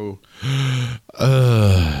so.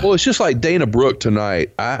 Well, it's just like Dana Brooke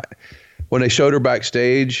tonight. When they showed her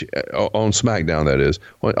backstage on SmackDown, that is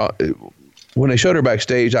when they showed her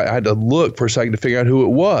backstage, I had to look for a second to figure out who it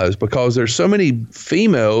was because there's so many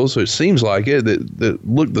females, it seems like it, that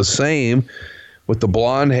look the same with the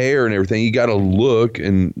blonde hair and everything. You got to look.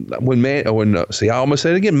 And I almost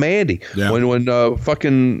said it again, Mandy. Yeah. When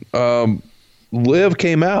fucking Liv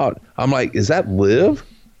came out, I'm like, is that Liv?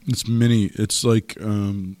 It's like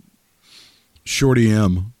Shorty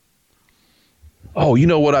M. Oh, you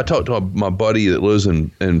know what? I talked to my buddy that lives in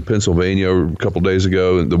Pennsylvania a couple of days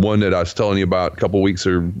ago. The one that I was telling you about a couple of weeks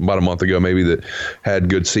or about a month ago, maybe, that had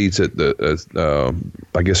good seats at the,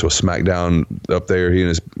 I guess it was SmackDown up there. He and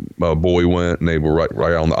his boy went, and they were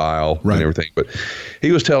right on the aisle and everything. But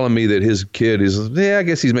he was telling me that his kid is, I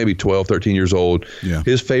guess he's maybe 12, 13 years old. Yeah.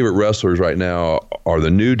 His favorite wrestlers right now are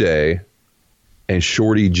the New Day and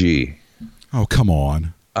Shorty G. Oh, come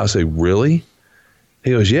on. I say, really? He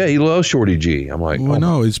goes, yeah, he loves Shorty G. I'm like, well,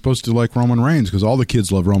 no, he's supposed to like Roman Reigns because all the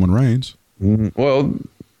kids love Roman Reigns. Well,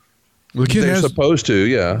 the kid they're supposed to,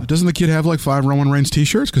 yeah. Doesn't the kid have like 5 Roman Reigns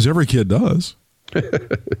T-shirts? Because every kid does.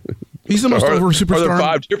 He's the most over superstar. Are there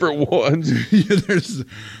 5 different ones? Yeah,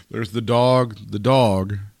 there's the dog, the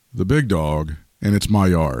big dog, and it's my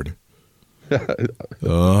yard. Nothing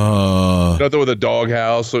with a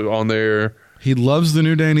doghouse on there. He loves the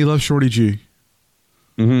New Day and he loves Shorty G.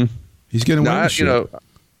 Mm-hmm. He's getting away with shit.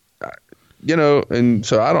 And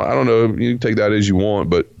so I don't know. You can take that as you want,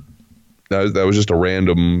 but that was just a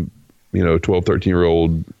random, 12,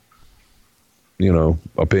 13-year-old,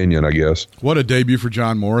 opinion, I guess. What a debut for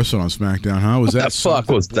John Morrison on SmackDown, huh? What the fuck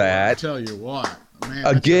was that? I tell you what. Man,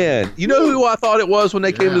 again, you know who I thought it was when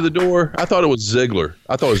they came to the door? I thought it was Ziggler.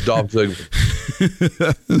 I thought it was Dolph Ziggler.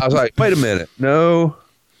 I was like, wait a minute. No.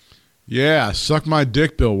 Yeah, suck my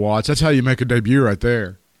dick, Bill Watts. That's how you make a debut right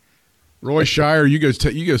there. Roy Shire, you go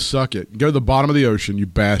suck it. Go to the bottom of the ocean, you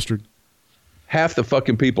bastard. Half the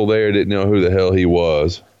fucking people there didn't know who the hell he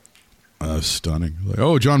was. Stunning. Like,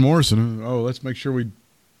 oh, John Morrison. Oh, let's make sure we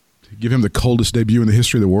give him the coldest debut in the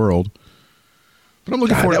history of the world. But I'm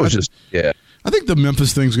looking forward to it. Yeah. I think the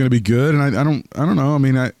Memphis thing's going to be good, and I don't know. I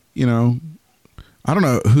mean, I don't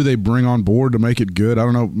know who they bring on board to make it good. I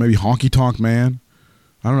don't know. Maybe Honky Tonk Man.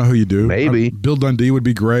 I don't know who you do. Maybe Bill Dundee would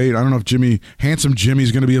be great. I don't know if Handsome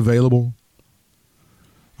Jimmy's going to be available.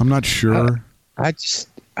 I'm not sure. I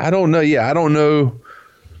don't know. Yeah, I don't know.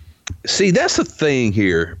 See, that's the thing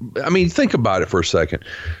here. I mean, think about it for a second.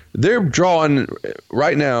 They're drawing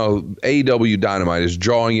right now. AEW Dynamite is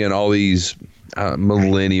drawing in all these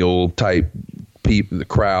millennial type people, the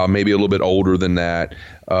crowd, maybe a little bit older than that.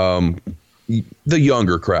 The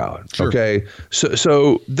younger crowd. Sure. Okay.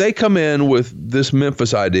 So they come in with this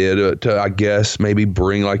Memphis idea to I guess maybe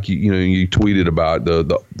bring, like, you tweeted about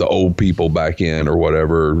the old people back in or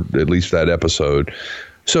whatever, at least that episode.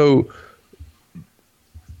 So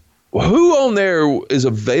who on there is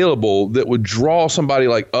available that would draw somebody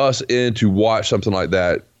like us in to watch something like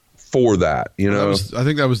that for that, I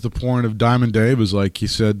think that was the point of Diamond Dave, was like he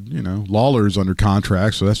said, Lawler's under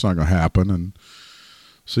contract, so that's not going to happen. And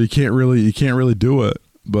so you can't really do it,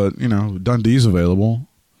 but Dundee's available.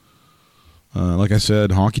 Like I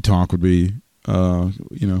said, Honky Tonk would be,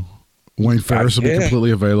 Wayne Ferris would be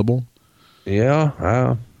completely available.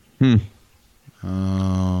 Yeah.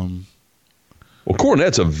 Well,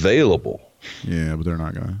 Cornette's available. Yeah, but they're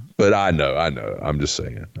not gonna. But I know. I'm just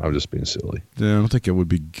saying. I'm just being silly. Yeah, I don't think it would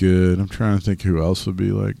be good. I'm trying to think who else would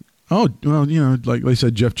be like. Oh, well, like they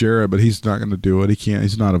said, Jeff Jarrett, but he's not going to do it. He can't.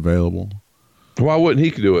 He's not available. Why wouldn't he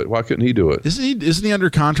do it? Why couldn't he do it? Isn't he under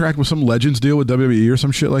contract with some Legends deal with WWE or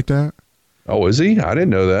some shit like that? Oh, is he? I didn't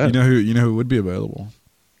know that. You know who would be available?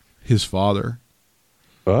 His father.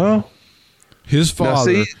 Oh. His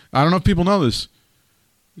father. I don't know if people know this.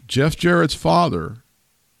 Jeff Jarrett's father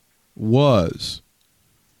was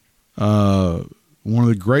one of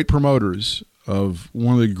the great promoters of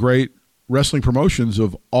one of the great wrestling promotions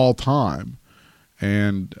of all time.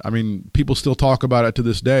 And, I mean, people still talk about it to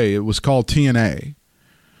this day. It was called TNA.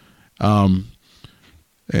 And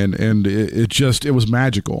it was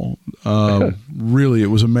magical. Really, it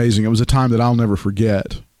was amazing. It was a time that I'll never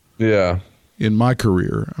forget. Yeah. In my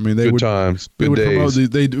career. I mean, good times. They would promote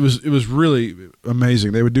it was really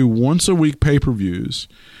amazing. They would do once a week pay-per-views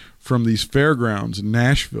from these fairgrounds in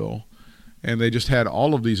Nashville, and they just had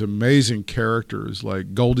all of these amazing characters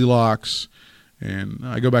like Goldilocks, and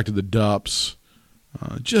I go back to the Dupps.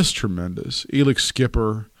 Just tremendous. Elix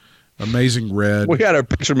Skipper, Amazing Red. We got our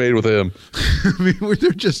picture made with him. I mean,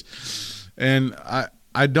 they're just, and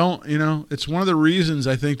I don't, it's one of the reasons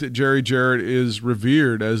I think that Jerry Jarrett is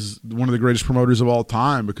revered as one of the greatest promoters of all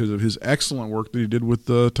time, because of his excellent work that he did with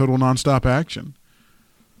Total Nonstop Action.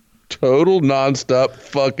 Total Nonstop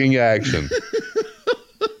fucking Action.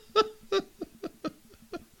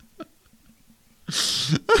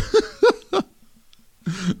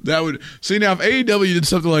 That would see, now if AEW did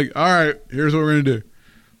something like, all right, here's what we're going to do.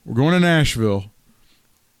 We're going to Nashville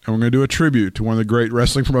and we're going to do a tribute to one of the great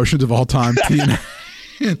wrestling promotions of all time, TNA.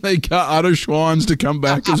 And they got Otto Schwanz to come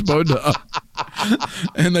back as Bo Duff.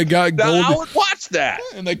 And they got Now, I Goldie, would watch that.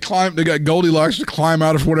 and they got Goldilocks to climb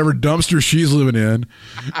out of whatever dumpster she's living in.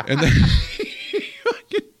 And then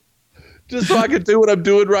Just so I could do what I'm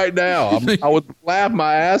doing right now. I would laugh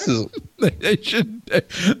my asses. they should.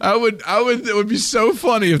 I would. It would be so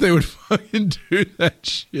funny if they would fucking do that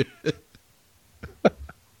shit.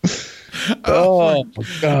 Oh, my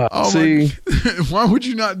God. Oh See, why would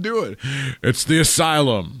you not do it? It's the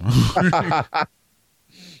asylum.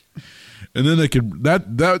 And then they could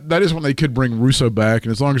that is when they could bring Russo back,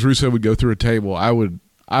 and as long as Russo would go through a table, I would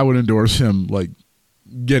endorse him like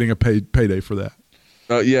getting a payday for that.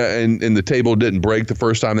 yeah, and the table didn't break the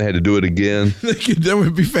first time. They had to do it again. That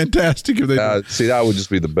would be fantastic if they did. See, that would just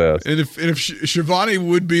be the best. And if Shivani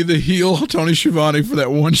would be the heel, Tony Schiavone, for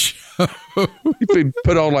that one show. If he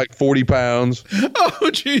put on like 40 pounds, Oh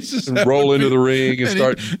Jesus! and roll into the ring and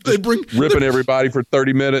start ripping everybody for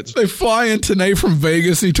 30 minutes. They fly in Tenay from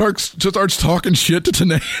Vegas, and he starts talking shit to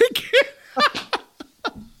Tenay again.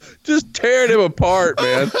 Just tearing him apart,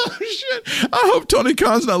 man. Oh shit! I hope Tony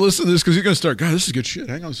Khan's not listening to this because he's gonna start. God, this is good shit.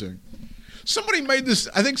 Hang on a second. Somebody made this.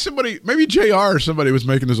 I think maybe JR or somebody was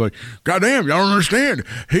making this like, goddamn, y'all don't understand.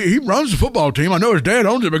 He runs the football team. I know his dad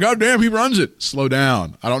owns it, but goddamn, he runs it. Slow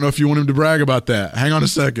down. I don't know if you want him to brag about that. Hang on a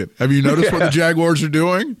second. Have you noticed what the Jaguars are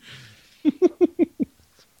doing?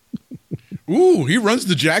 Ooh, he runs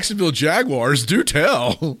the Jacksonville Jaguars. Do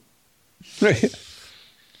tell.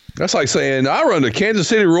 That's like saying I run the Kansas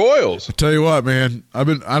City Royals. I tell you what, man. I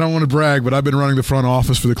don't want to brag, but I've been running the front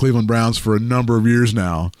office for the Cleveland Browns for a number of years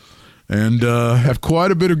now. And have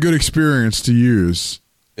quite a bit of good experience to use.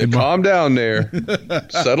 And calm down there.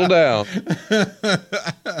 Settle down.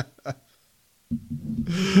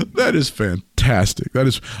 That is fantastic. That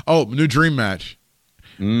is new dream match.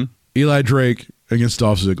 Eli Drake against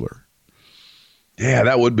Dolph Ziggler. Yeah,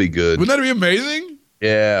 that would be good. Wouldn't that be amazing?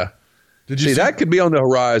 Yeah. Did you see that could be on the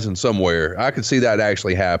horizon somewhere. I could see that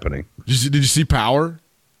actually happening. Did you see Power?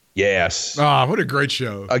 Yes. Ah, what a great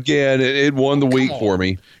show. Again, it won the week for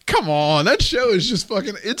me. Come on, that show is just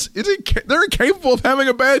fucking. They're incapable of having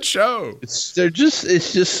a bad show. It's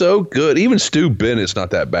just so good. Even Stu Bennett's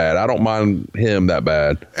not that bad. I don't mind him that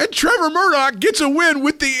bad. And Trevor Murdoch gets a win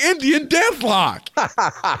with the Indian Deathlock.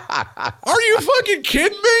 Are you fucking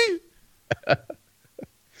kidding me?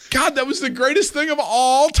 God, that was the greatest thing of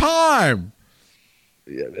all time.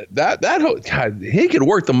 God, he could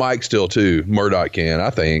work the mic still too. Murdoch can, I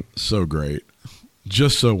think. So great,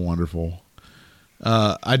 just so wonderful.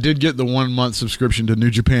 I did get the 1 month subscription to New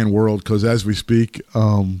Japan World because as we speak,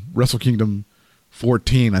 Wrestle Kingdom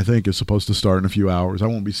 14 I think is supposed to start in a few hours. I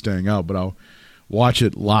won't be staying up, but I'll watch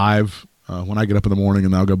it live when I get up in the morning,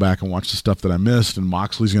 and I'll go back and watch the stuff that I missed. And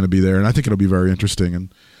Moxley's going to be there, and I think it'll be very interesting.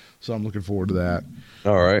 And so I'm looking forward to that.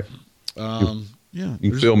 All right. Yeah,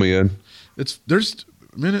 you can fill me in. I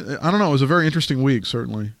don't know. It was a very interesting week,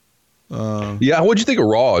 certainly. Yeah, what'd you think of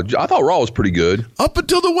Raw? I thought Raw was pretty good. Up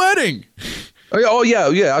until the wedding. Oh yeah.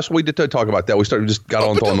 We did talk about that. We got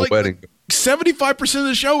on the wedding. 75% of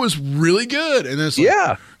the show was really good, and then it's like,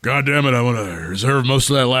 yeah. God damn it! I want to reserve most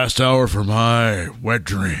of that last hour for my wet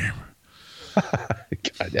dream.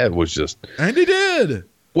 God, that was just. And he did.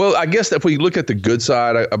 Well, I guess if we look at the good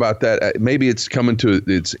side about that, maybe it's coming to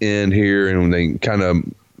its end here, and they kind of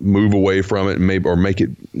move away from it, and make it,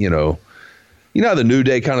 how the New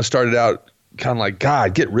Day kind of started out kind of like,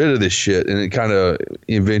 God, get rid of this shit, and it kind of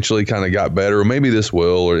eventually kind of got better. Or maybe this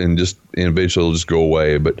will, and eventually it'll just go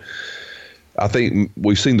away. But I think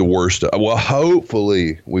we've seen the worst of it. Well,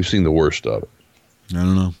 hopefully we've seen the worst of it. I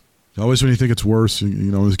don't know. Always when you think it's worse, you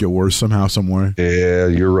can always get worse somehow, some way. Yeah,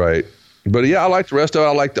 you're right. But yeah, I like the rest of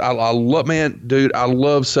it. I love, man, dude, I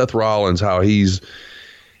love Seth Rollins, how he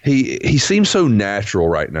seems so natural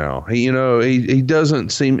right now. He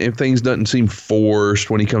doesn't seem, if things doesn't seem forced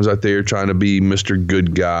when he comes out there trying to be Mr.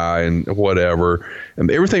 Good Guy and whatever. And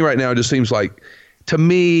everything right now just seems like, to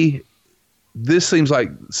me, this seems like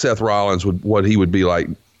Seth Rollins what he would be like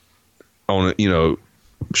on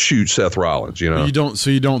shoot Seth Rollins, You don't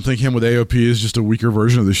think him with AOP is just a weaker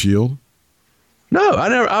version of the Shield? No,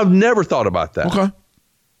 I've never thought about that. Okay.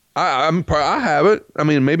 I haven't. I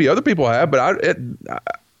mean, maybe other people have, but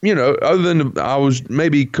other than I was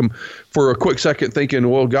maybe for a quick second thinking,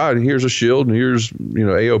 well, God, here's a Shield and here's,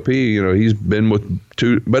 AOP, he's been with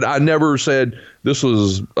two, but I never said this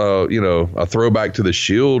was, a throwback to the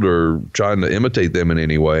Shield or trying to imitate them in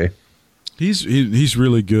any way. He's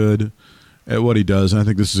really good at what he does. And I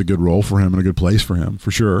think this is a good role for him and a good place for him,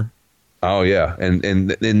 for sure. Oh yeah,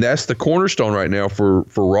 and that's the cornerstone right now for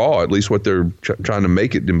Raw. At least what they're trying to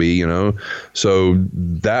make it to be, So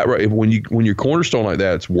that when your cornerstone like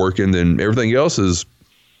that's working, then everything else is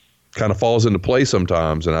kind of falls into play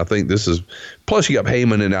sometimes. And I think this is, plus you got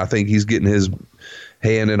Heyman, and I think he's getting his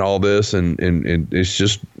hand in all this, and it's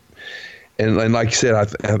just, and like you said,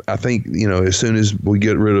 I think, you know, as soon as we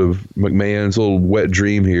get rid of McMahon's little wet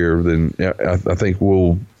dream here, then I think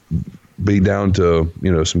we'll be down to,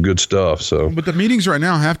 you know, some good stuff. So, but the meetings right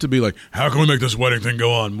now have to be like, how can we make this wedding thing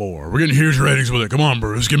go on more? We're getting huge ratings with it. Come on,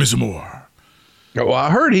 Bruce, give me some more. Well, I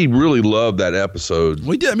heard he really loved that episode.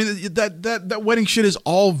 We did. I mean, that wedding shit is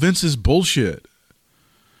all Vince's bullshit.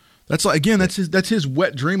 That's like, again, that's his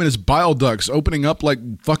wet dream and his bile ducts opening up like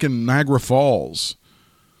fucking Niagara Falls.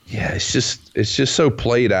 Yeah, it's just so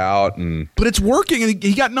played out, but it's working, and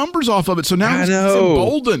he got numbers off of it. So now he's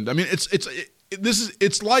emboldened. I mean,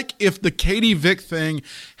 it's like if the Katie Vick thing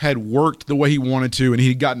had worked the way he wanted to, and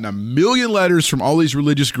he'd gotten a million letters from all these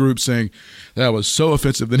religious groups saying that was so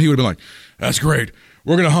offensive. Then he would have been like, "That's great.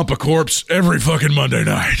 We're gonna hump a corpse every fucking Monday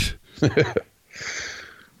night."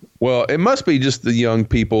 Well, it must be just the young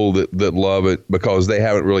people that love it because they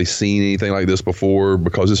haven't really seen anything like this before.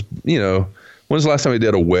 Because it's, you know, when's the last time they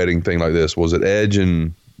did a wedding thing like this? Was it Edge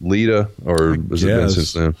and Lita, or was it been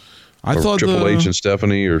since then? I thought Triple H and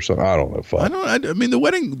Stephanie or something. I don't know. Fuck. I mean, the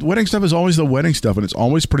wedding stuff is always the wedding stuff, and it's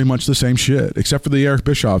always pretty much the same shit, except for the Eric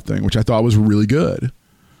Bischoff thing, which I thought was really good.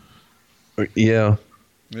 Yeah,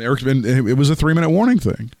 it was a 3-minute warning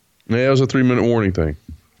thing. Yeah, it was a 3-minute warning thing,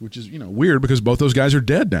 which is, you know, weird because both those guys are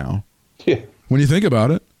dead now. Yeah, when you think about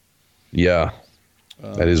it. Yeah,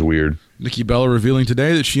 that is weird. Nikki Bella revealing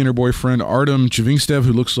today that she and her boyfriend Artem Chivingstev,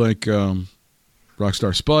 who looks like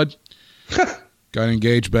Rockstar Spud, got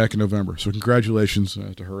engaged back in November. So congratulations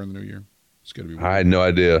to her in the new year. It's gonna be weird. I had no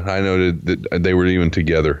idea. I know that they were even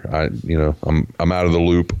together. I'm out of the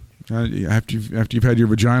loop. After you've had your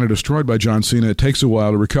vagina destroyed by John Cena, it takes a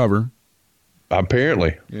while to recover.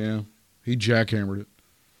 Apparently. Yeah, he jackhammered it.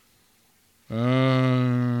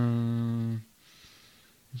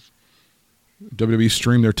 WWE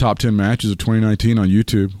streamed their top 10 matches of 2019 on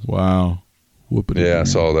YouTube. Wow. Yeah, I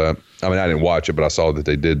saw that. I mean, I didn't watch it, but I saw that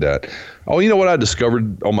they did that. Oh, you know what I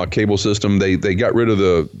discovered on my cable system? They got rid of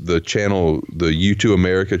the channel, the U2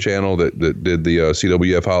 America channel that did the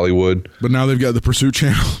CWF Hollywood. But now they've got the Pursuit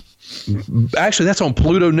channel. Actually, that's on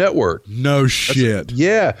Pluto Network. No shit.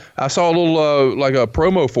 Yeah. I saw a little like a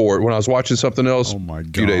promo for it when I was watching something else a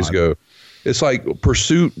few days ago. It's like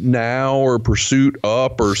Pursuit Now or Pursuit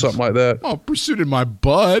Up or something like that. Oh, Pursuit in my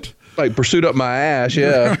butt. Like Pursuit Up my ass,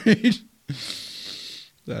 yeah. Right?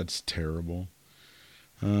 That's terrible.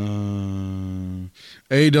 AEW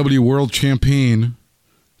World Champion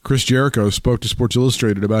Chris Jericho spoke to Sports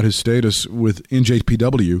Illustrated about his status with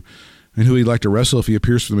NJPW and who he'd like to wrestle if he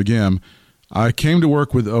appears for them again. I came to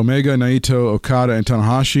work with Omega, Naito, Okada, and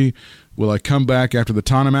Tanahashi. Will I come back after the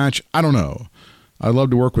Tana match? I don't know. I'd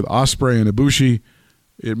love to work with Ospreay and Ibushi.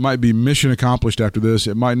 It might be mission accomplished after this.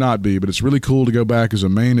 It might not be, but it's really cool to go back as a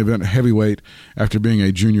main event heavyweight after being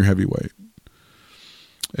a junior heavyweight.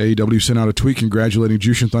 AEW sent out a tweet congratulating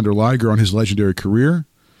Jushin Thunder Liger on his legendary career.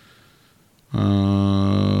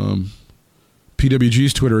 PWG's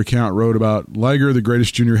Twitter account wrote about Liger, the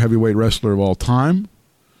greatest junior heavyweight wrestler of all time.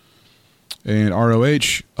 And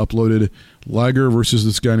ROH uploaded Liger versus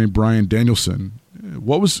this guy named Bryan Danielson.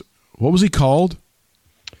 What was he called?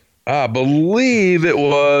 I believe it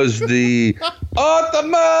was the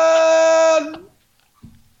Ottoman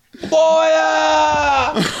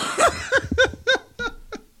Boya.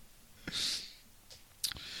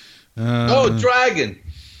 Dragon.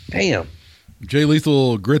 Damn. Jay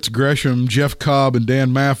Lethal, Grits Gresham, Jeff Cobb, and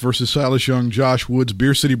Dan Maff versus Silas Young, Josh Woods,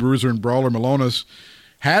 Beer City Bruiser, and Brawler Malonis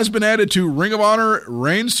has been added to Ring of Honor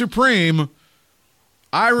Reigns Supreme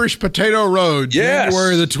Irish Potato Road,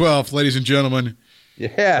 January the 12th, ladies and gentlemen.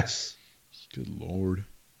 Yes. Good Lord.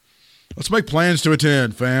 Let's make plans to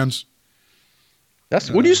attend, fans.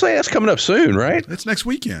 What do you say? That's coming up soon, right? It's next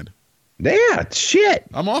weekend. Yeah, shit.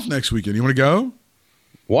 I'm off next weekend. You want to go?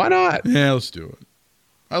 Why not? Yeah, let's do it.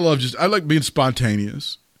 I like being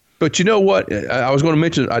spontaneous. But you know what? I was going to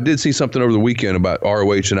mention, I did see something over the weekend about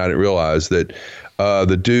ROH, and I didn't realize that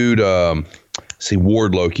the dude,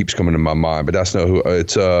 Wardlow keeps coming to my mind, but that's not who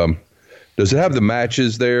it's. Does it have the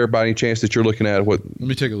matches there by any chance that you're looking at? Let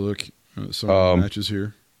me take a look at some of the matches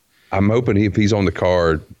here. I'm hoping if he's on the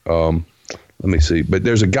card. Let me see. But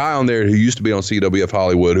there's a guy on there who used to be on CWF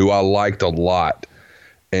Hollywood who I liked a lot.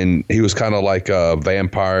 And he was kind of like a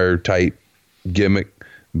vampire type gimmick,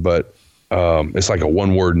 but it's like a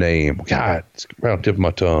one-word name. God, it's right on the tip of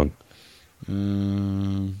my tongue. I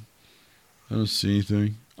don't see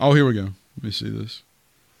anything. Oh, here we go. Let me see this.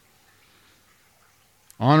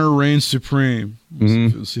 Honor Reigns Supreme.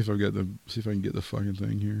 Let's see if I can get the fucking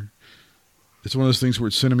thing here. It's one of those things where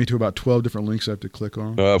it's sending me to about 12 different links I have to click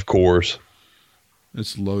on. Of course.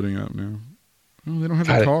 It's loading up now. Well, they don't have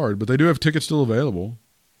the card, but they do have tickets still available.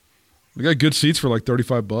 They got good seats for like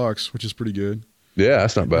 $35, which is pretty good. Yeah,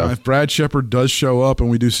 that's not bad. If Brad Shepard does show up and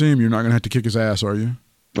we do see him, you're not going to have to kick his ass, are you?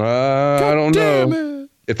 I don't know.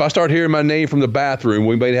 If I start hearing my name from the bathroom,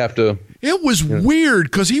 we may have to. It was weird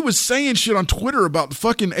because he was saying shit on Twitter about the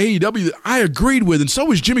fucking AEW that I agreed with, and so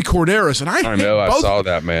was Jimmy Korderas. And I know, I saw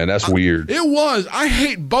that, man. That's weird. It was. I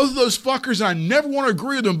hate both of those fuckers. I never want to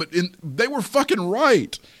agree with them, but they were fucking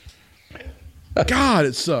right. God,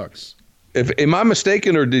 it sucks. Am I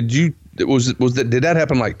mistaken, or did that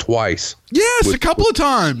happen like twice? Yes, a couple of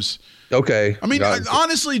times. Okay. I mean,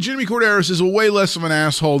 honestly, Jimmy Korderas is a way less of an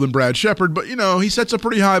asshole than Brad Shepard, but he sets a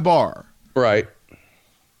pretty high bar. Right.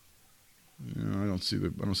 I don't see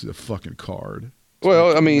the fucking card.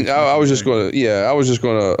 Well, I mean, I was just going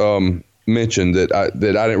to mention that I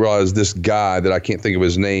didn't realize this guy that I can't think of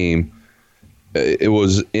his name. It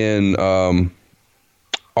was in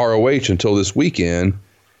ROH until this weekend,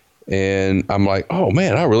 and I'm like, oh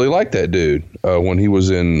man, I really like that dude when he was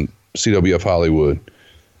in CWF Hollywood.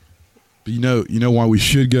 But you know why we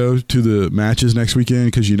should go to the matches next weekend?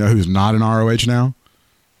 Because you know who's not in ROH now?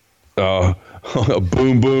 Boom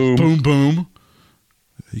boom. Boom boom.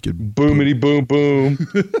 He could boomity boom boom.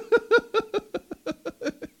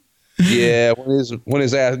 Yeah, when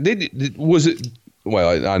his ass was it?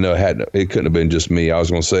 Well, I know it couldn't have been just me. I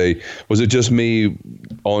was going to say, was it just me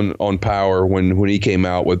on Power when he came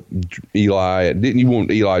out with Eli? Didn't you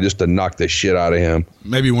want Eli just to knock the shit out of him?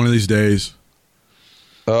 Maybe one of these days.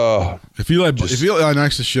 If Eli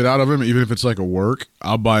knocks the shit out of him, even if it's like a work,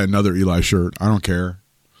 I'll buy another Eli shirt. I don't care.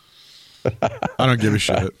 I don't give a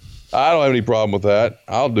shit. I don't have any problem with that.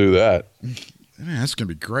 I'll do that. Man, that's gonna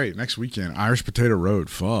be great next weekend. Irish Potato Road.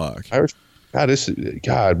 Fuck.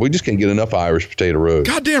 God, we just can't get enough Irish Potato Road.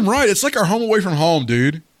 Goddamn right. It's like our home away from home,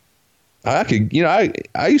 dude. I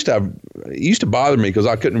used to bother me because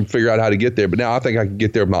I couldn't figure out how to get there, but now I think I can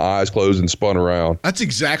get there with my eyes closed and spun around. That's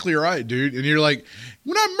exactly right, dude. And you're like,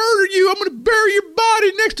 when I murder you, I'm going to bury your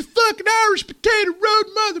body next to fucking Irish Potato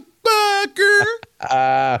Road,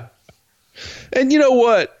 motherfucker. And you know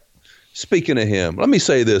what? Speaking of him, let me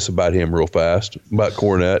say this about him real fast, about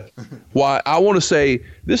Cornette. Why I want to say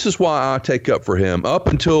this is why I take up for him up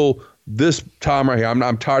until this time right here.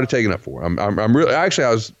 I'm tired of taking up for him. I'm really actually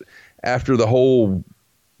I was after the whole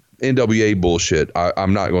NWA bullshit.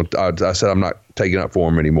 I'm not going. I said I'm not taking up for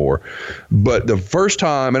him anymore. But the first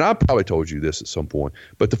time, and I probably told you this at some point,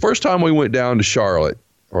 but the first time we went down to Charlotte,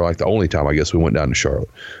 or like the only time I guess we went down to Charlotte,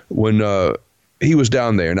 when he was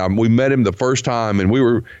down there, and we met him the first time, and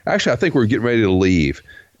I think we were getting ready to leave,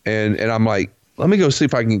 and I'm like, let me go see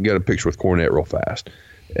if I can get a picture with Cornette real fast.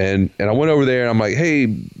 And I went over there and I'm like, hey,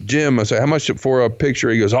 Jim, I said, how much for a picture?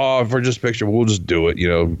 He goes, oh, for just a picture, we'll just do it,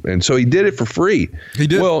 And so he did it for free. He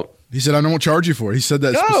did. Well, he said, I don't charge you for it. He said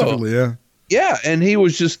that specifically, yeah. Yeah, and he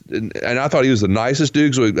was just, and I thought he was the nicest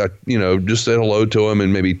dude. So I, just said hello to him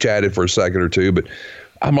and maybe chatted for a second or two. But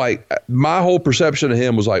I'm like, my whole perception of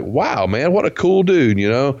him was like, wow, man, what a cool dude,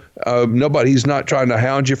 he's not trying to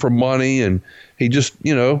hound you for money, and he just,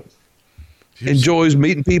 enjoys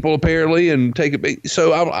meeting people apparently and take it.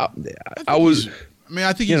 So I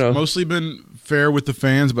think he's mostly been fair with the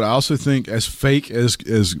fans, but I also think as fake as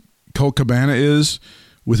Colt Cabana is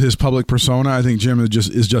with his public persona, I think Jim is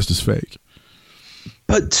just as fake.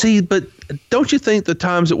 But don't you think the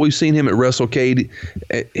times that we've seen him at WrestleCade,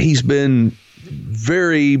 he's been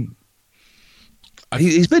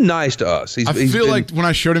he's been nice to us. I feel like when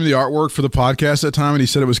I showed him the artwork for the podcast that time and he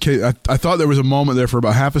said it was Kate, I thought there was a moment there for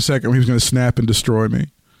about half a second where he was going to snap and destroy me.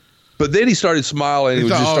 But then he started smiling and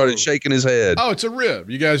he started shaking his head. Oh, it's a rib.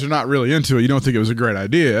 You guys are not really into it. You don't think it was a great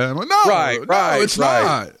idea. I'm like, no, it's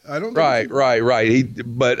not. I don't. Right.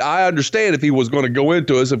 But I understand if he was going to go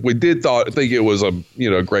into us, if we did think it was a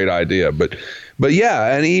great idea. But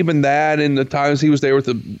yeah, and even that, and the times he was there with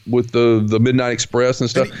the Midnight Express and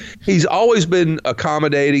stuff, he's always been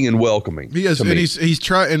accommodating and welcoming. He is, and he's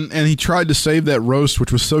tried, and he tried to save that roast,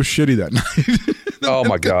 which was so shitty that night. Oh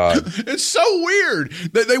my God, it's so weird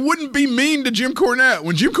that they wouldn't be mean to Jim Cornette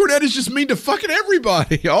when Jim Cornette is just mean to fucking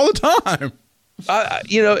everybody all the time.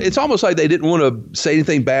 It's almost like they didn't want to say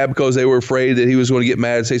anything bad because they were afraid that he was going to get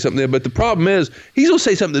mad and say something to them. But the problem is, he's going to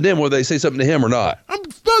say something to them whether they say something to him or not. I'm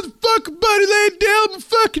motherfucking buddy laying down, I'm going to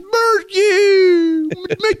fucking murder you. I'm going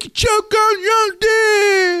to make you choke on your own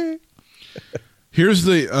dick. Here's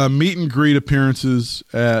the meet and greet appearances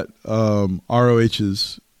at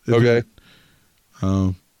ROH's. Okay.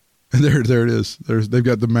 And there it is. They've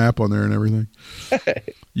got the map on there and everything.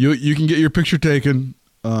 You can get your picture taken.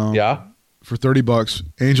 Yeah. for $30.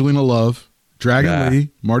 Angelina Love, Dragon Nah. Lee,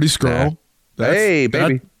 Marty Scurll. Nah. Hey,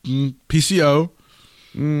 baby. PCO.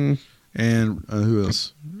 And who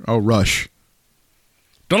else? Oh, Rush.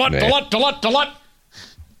 Delut.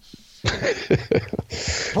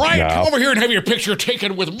 Brian, come over here and have your picture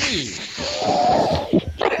taken with me.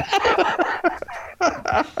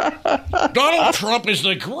 Donald Trump is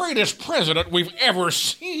the greatest president we've ever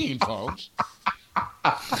seen, folks.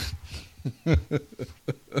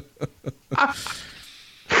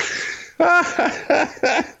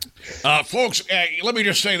 Folks, let me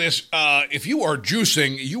just say this. If you are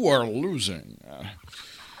juicing, you are losing.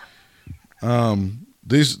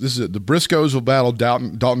 This is it. The Briscoes will battle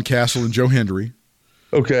Dalton Castle and Joe Hendry.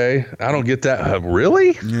 Okay, I don't get that.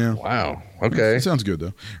 Really? Yeah. Wow. Okay. It sounds good,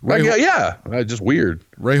 though. Just weird.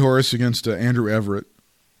 Ray Horace against Andrew Everett.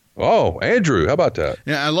 Oh, Andrew, how about that?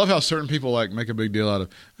 Yeah, I love how certain people make a big deal out of,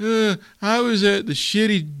 I was at the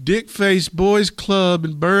shitty Dick Face Boys Club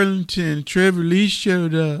in Burlington. Trevor Lee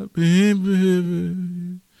showed up.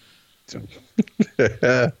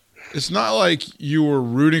 It's not like you were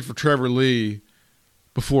rooting for Trevor Lee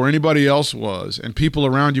before anybody else was, and people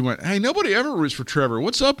around you went, hey, nobody ever roots for Trevor.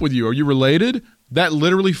 What's up with you? Are you related? That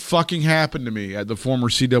literally fucking happened to me at the former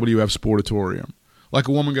CWF Sportatorium. Like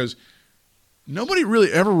a woman goes, nobody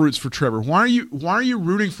really ever roots for Trevor. Why are you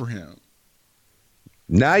rooting for him?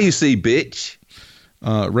 Now you see, bitch.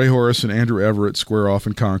 Ray Horace and Andrew Everett square off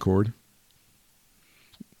in Concord.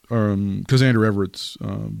 Because Andrew Everett's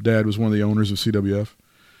dad was one of the owners of CWF.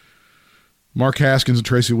 Mark Haskins and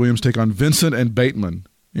Tracy Williams take on Vincent and Bateman.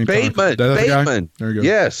 Bateman. There you go.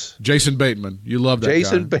 Yes. Jason Bateman. You love that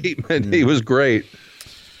Jason guy. Bateman. Yeah. He was great.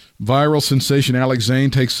 Viral sensation Alex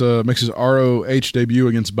Zane makes his ROH debut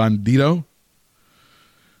against Bandito.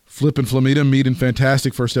 Flip and Flamita meet in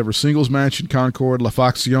fantastic first ever singles match in Concord. La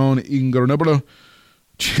Facción Ingobernable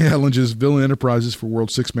challenges Villain Enterprises for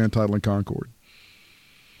World Six-Man title in Concord.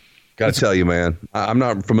 Got to tell you, man, I'm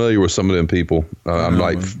not familiar with some of them people. I'm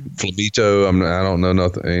like Flamito. I don't know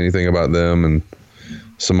anything about them and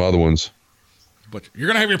some other ones. But you're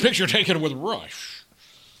going to have your picture taken with Rush.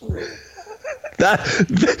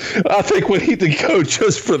 I think we need to go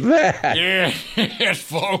just for that. Yeah, yes,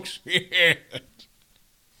 folks. Yeah.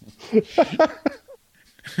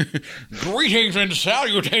 Greetings and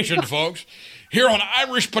salutations, folks, here on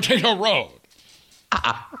Irish Potato Road.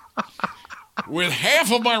 With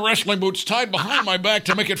half of my wrestling boots tied behind my back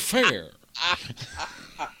to make it fair.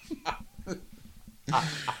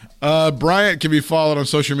 Bryant can be followed on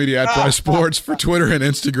social media at Bryce Sports for Twitter and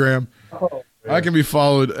Instagram. I can be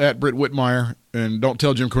followed at Britt Whitmire, and don't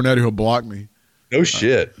tell Jim Cornette he'll block me. No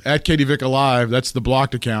shit. At Katie Vick Alive, that's the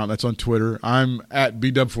blocked account. That's on Twitter. I'm at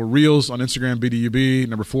BW4Reels on Instagram, BDUB,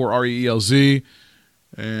 number 4, REELZ.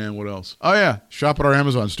 And what else? Oh, yeah. Shop at our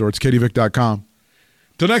Amazon store. It's katievick.com.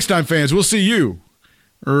 Till next time, fans, we'll see you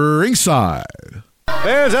ringside.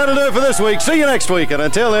 Fans, that'll do it for this week. See you next week. And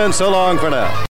until then, so long for now.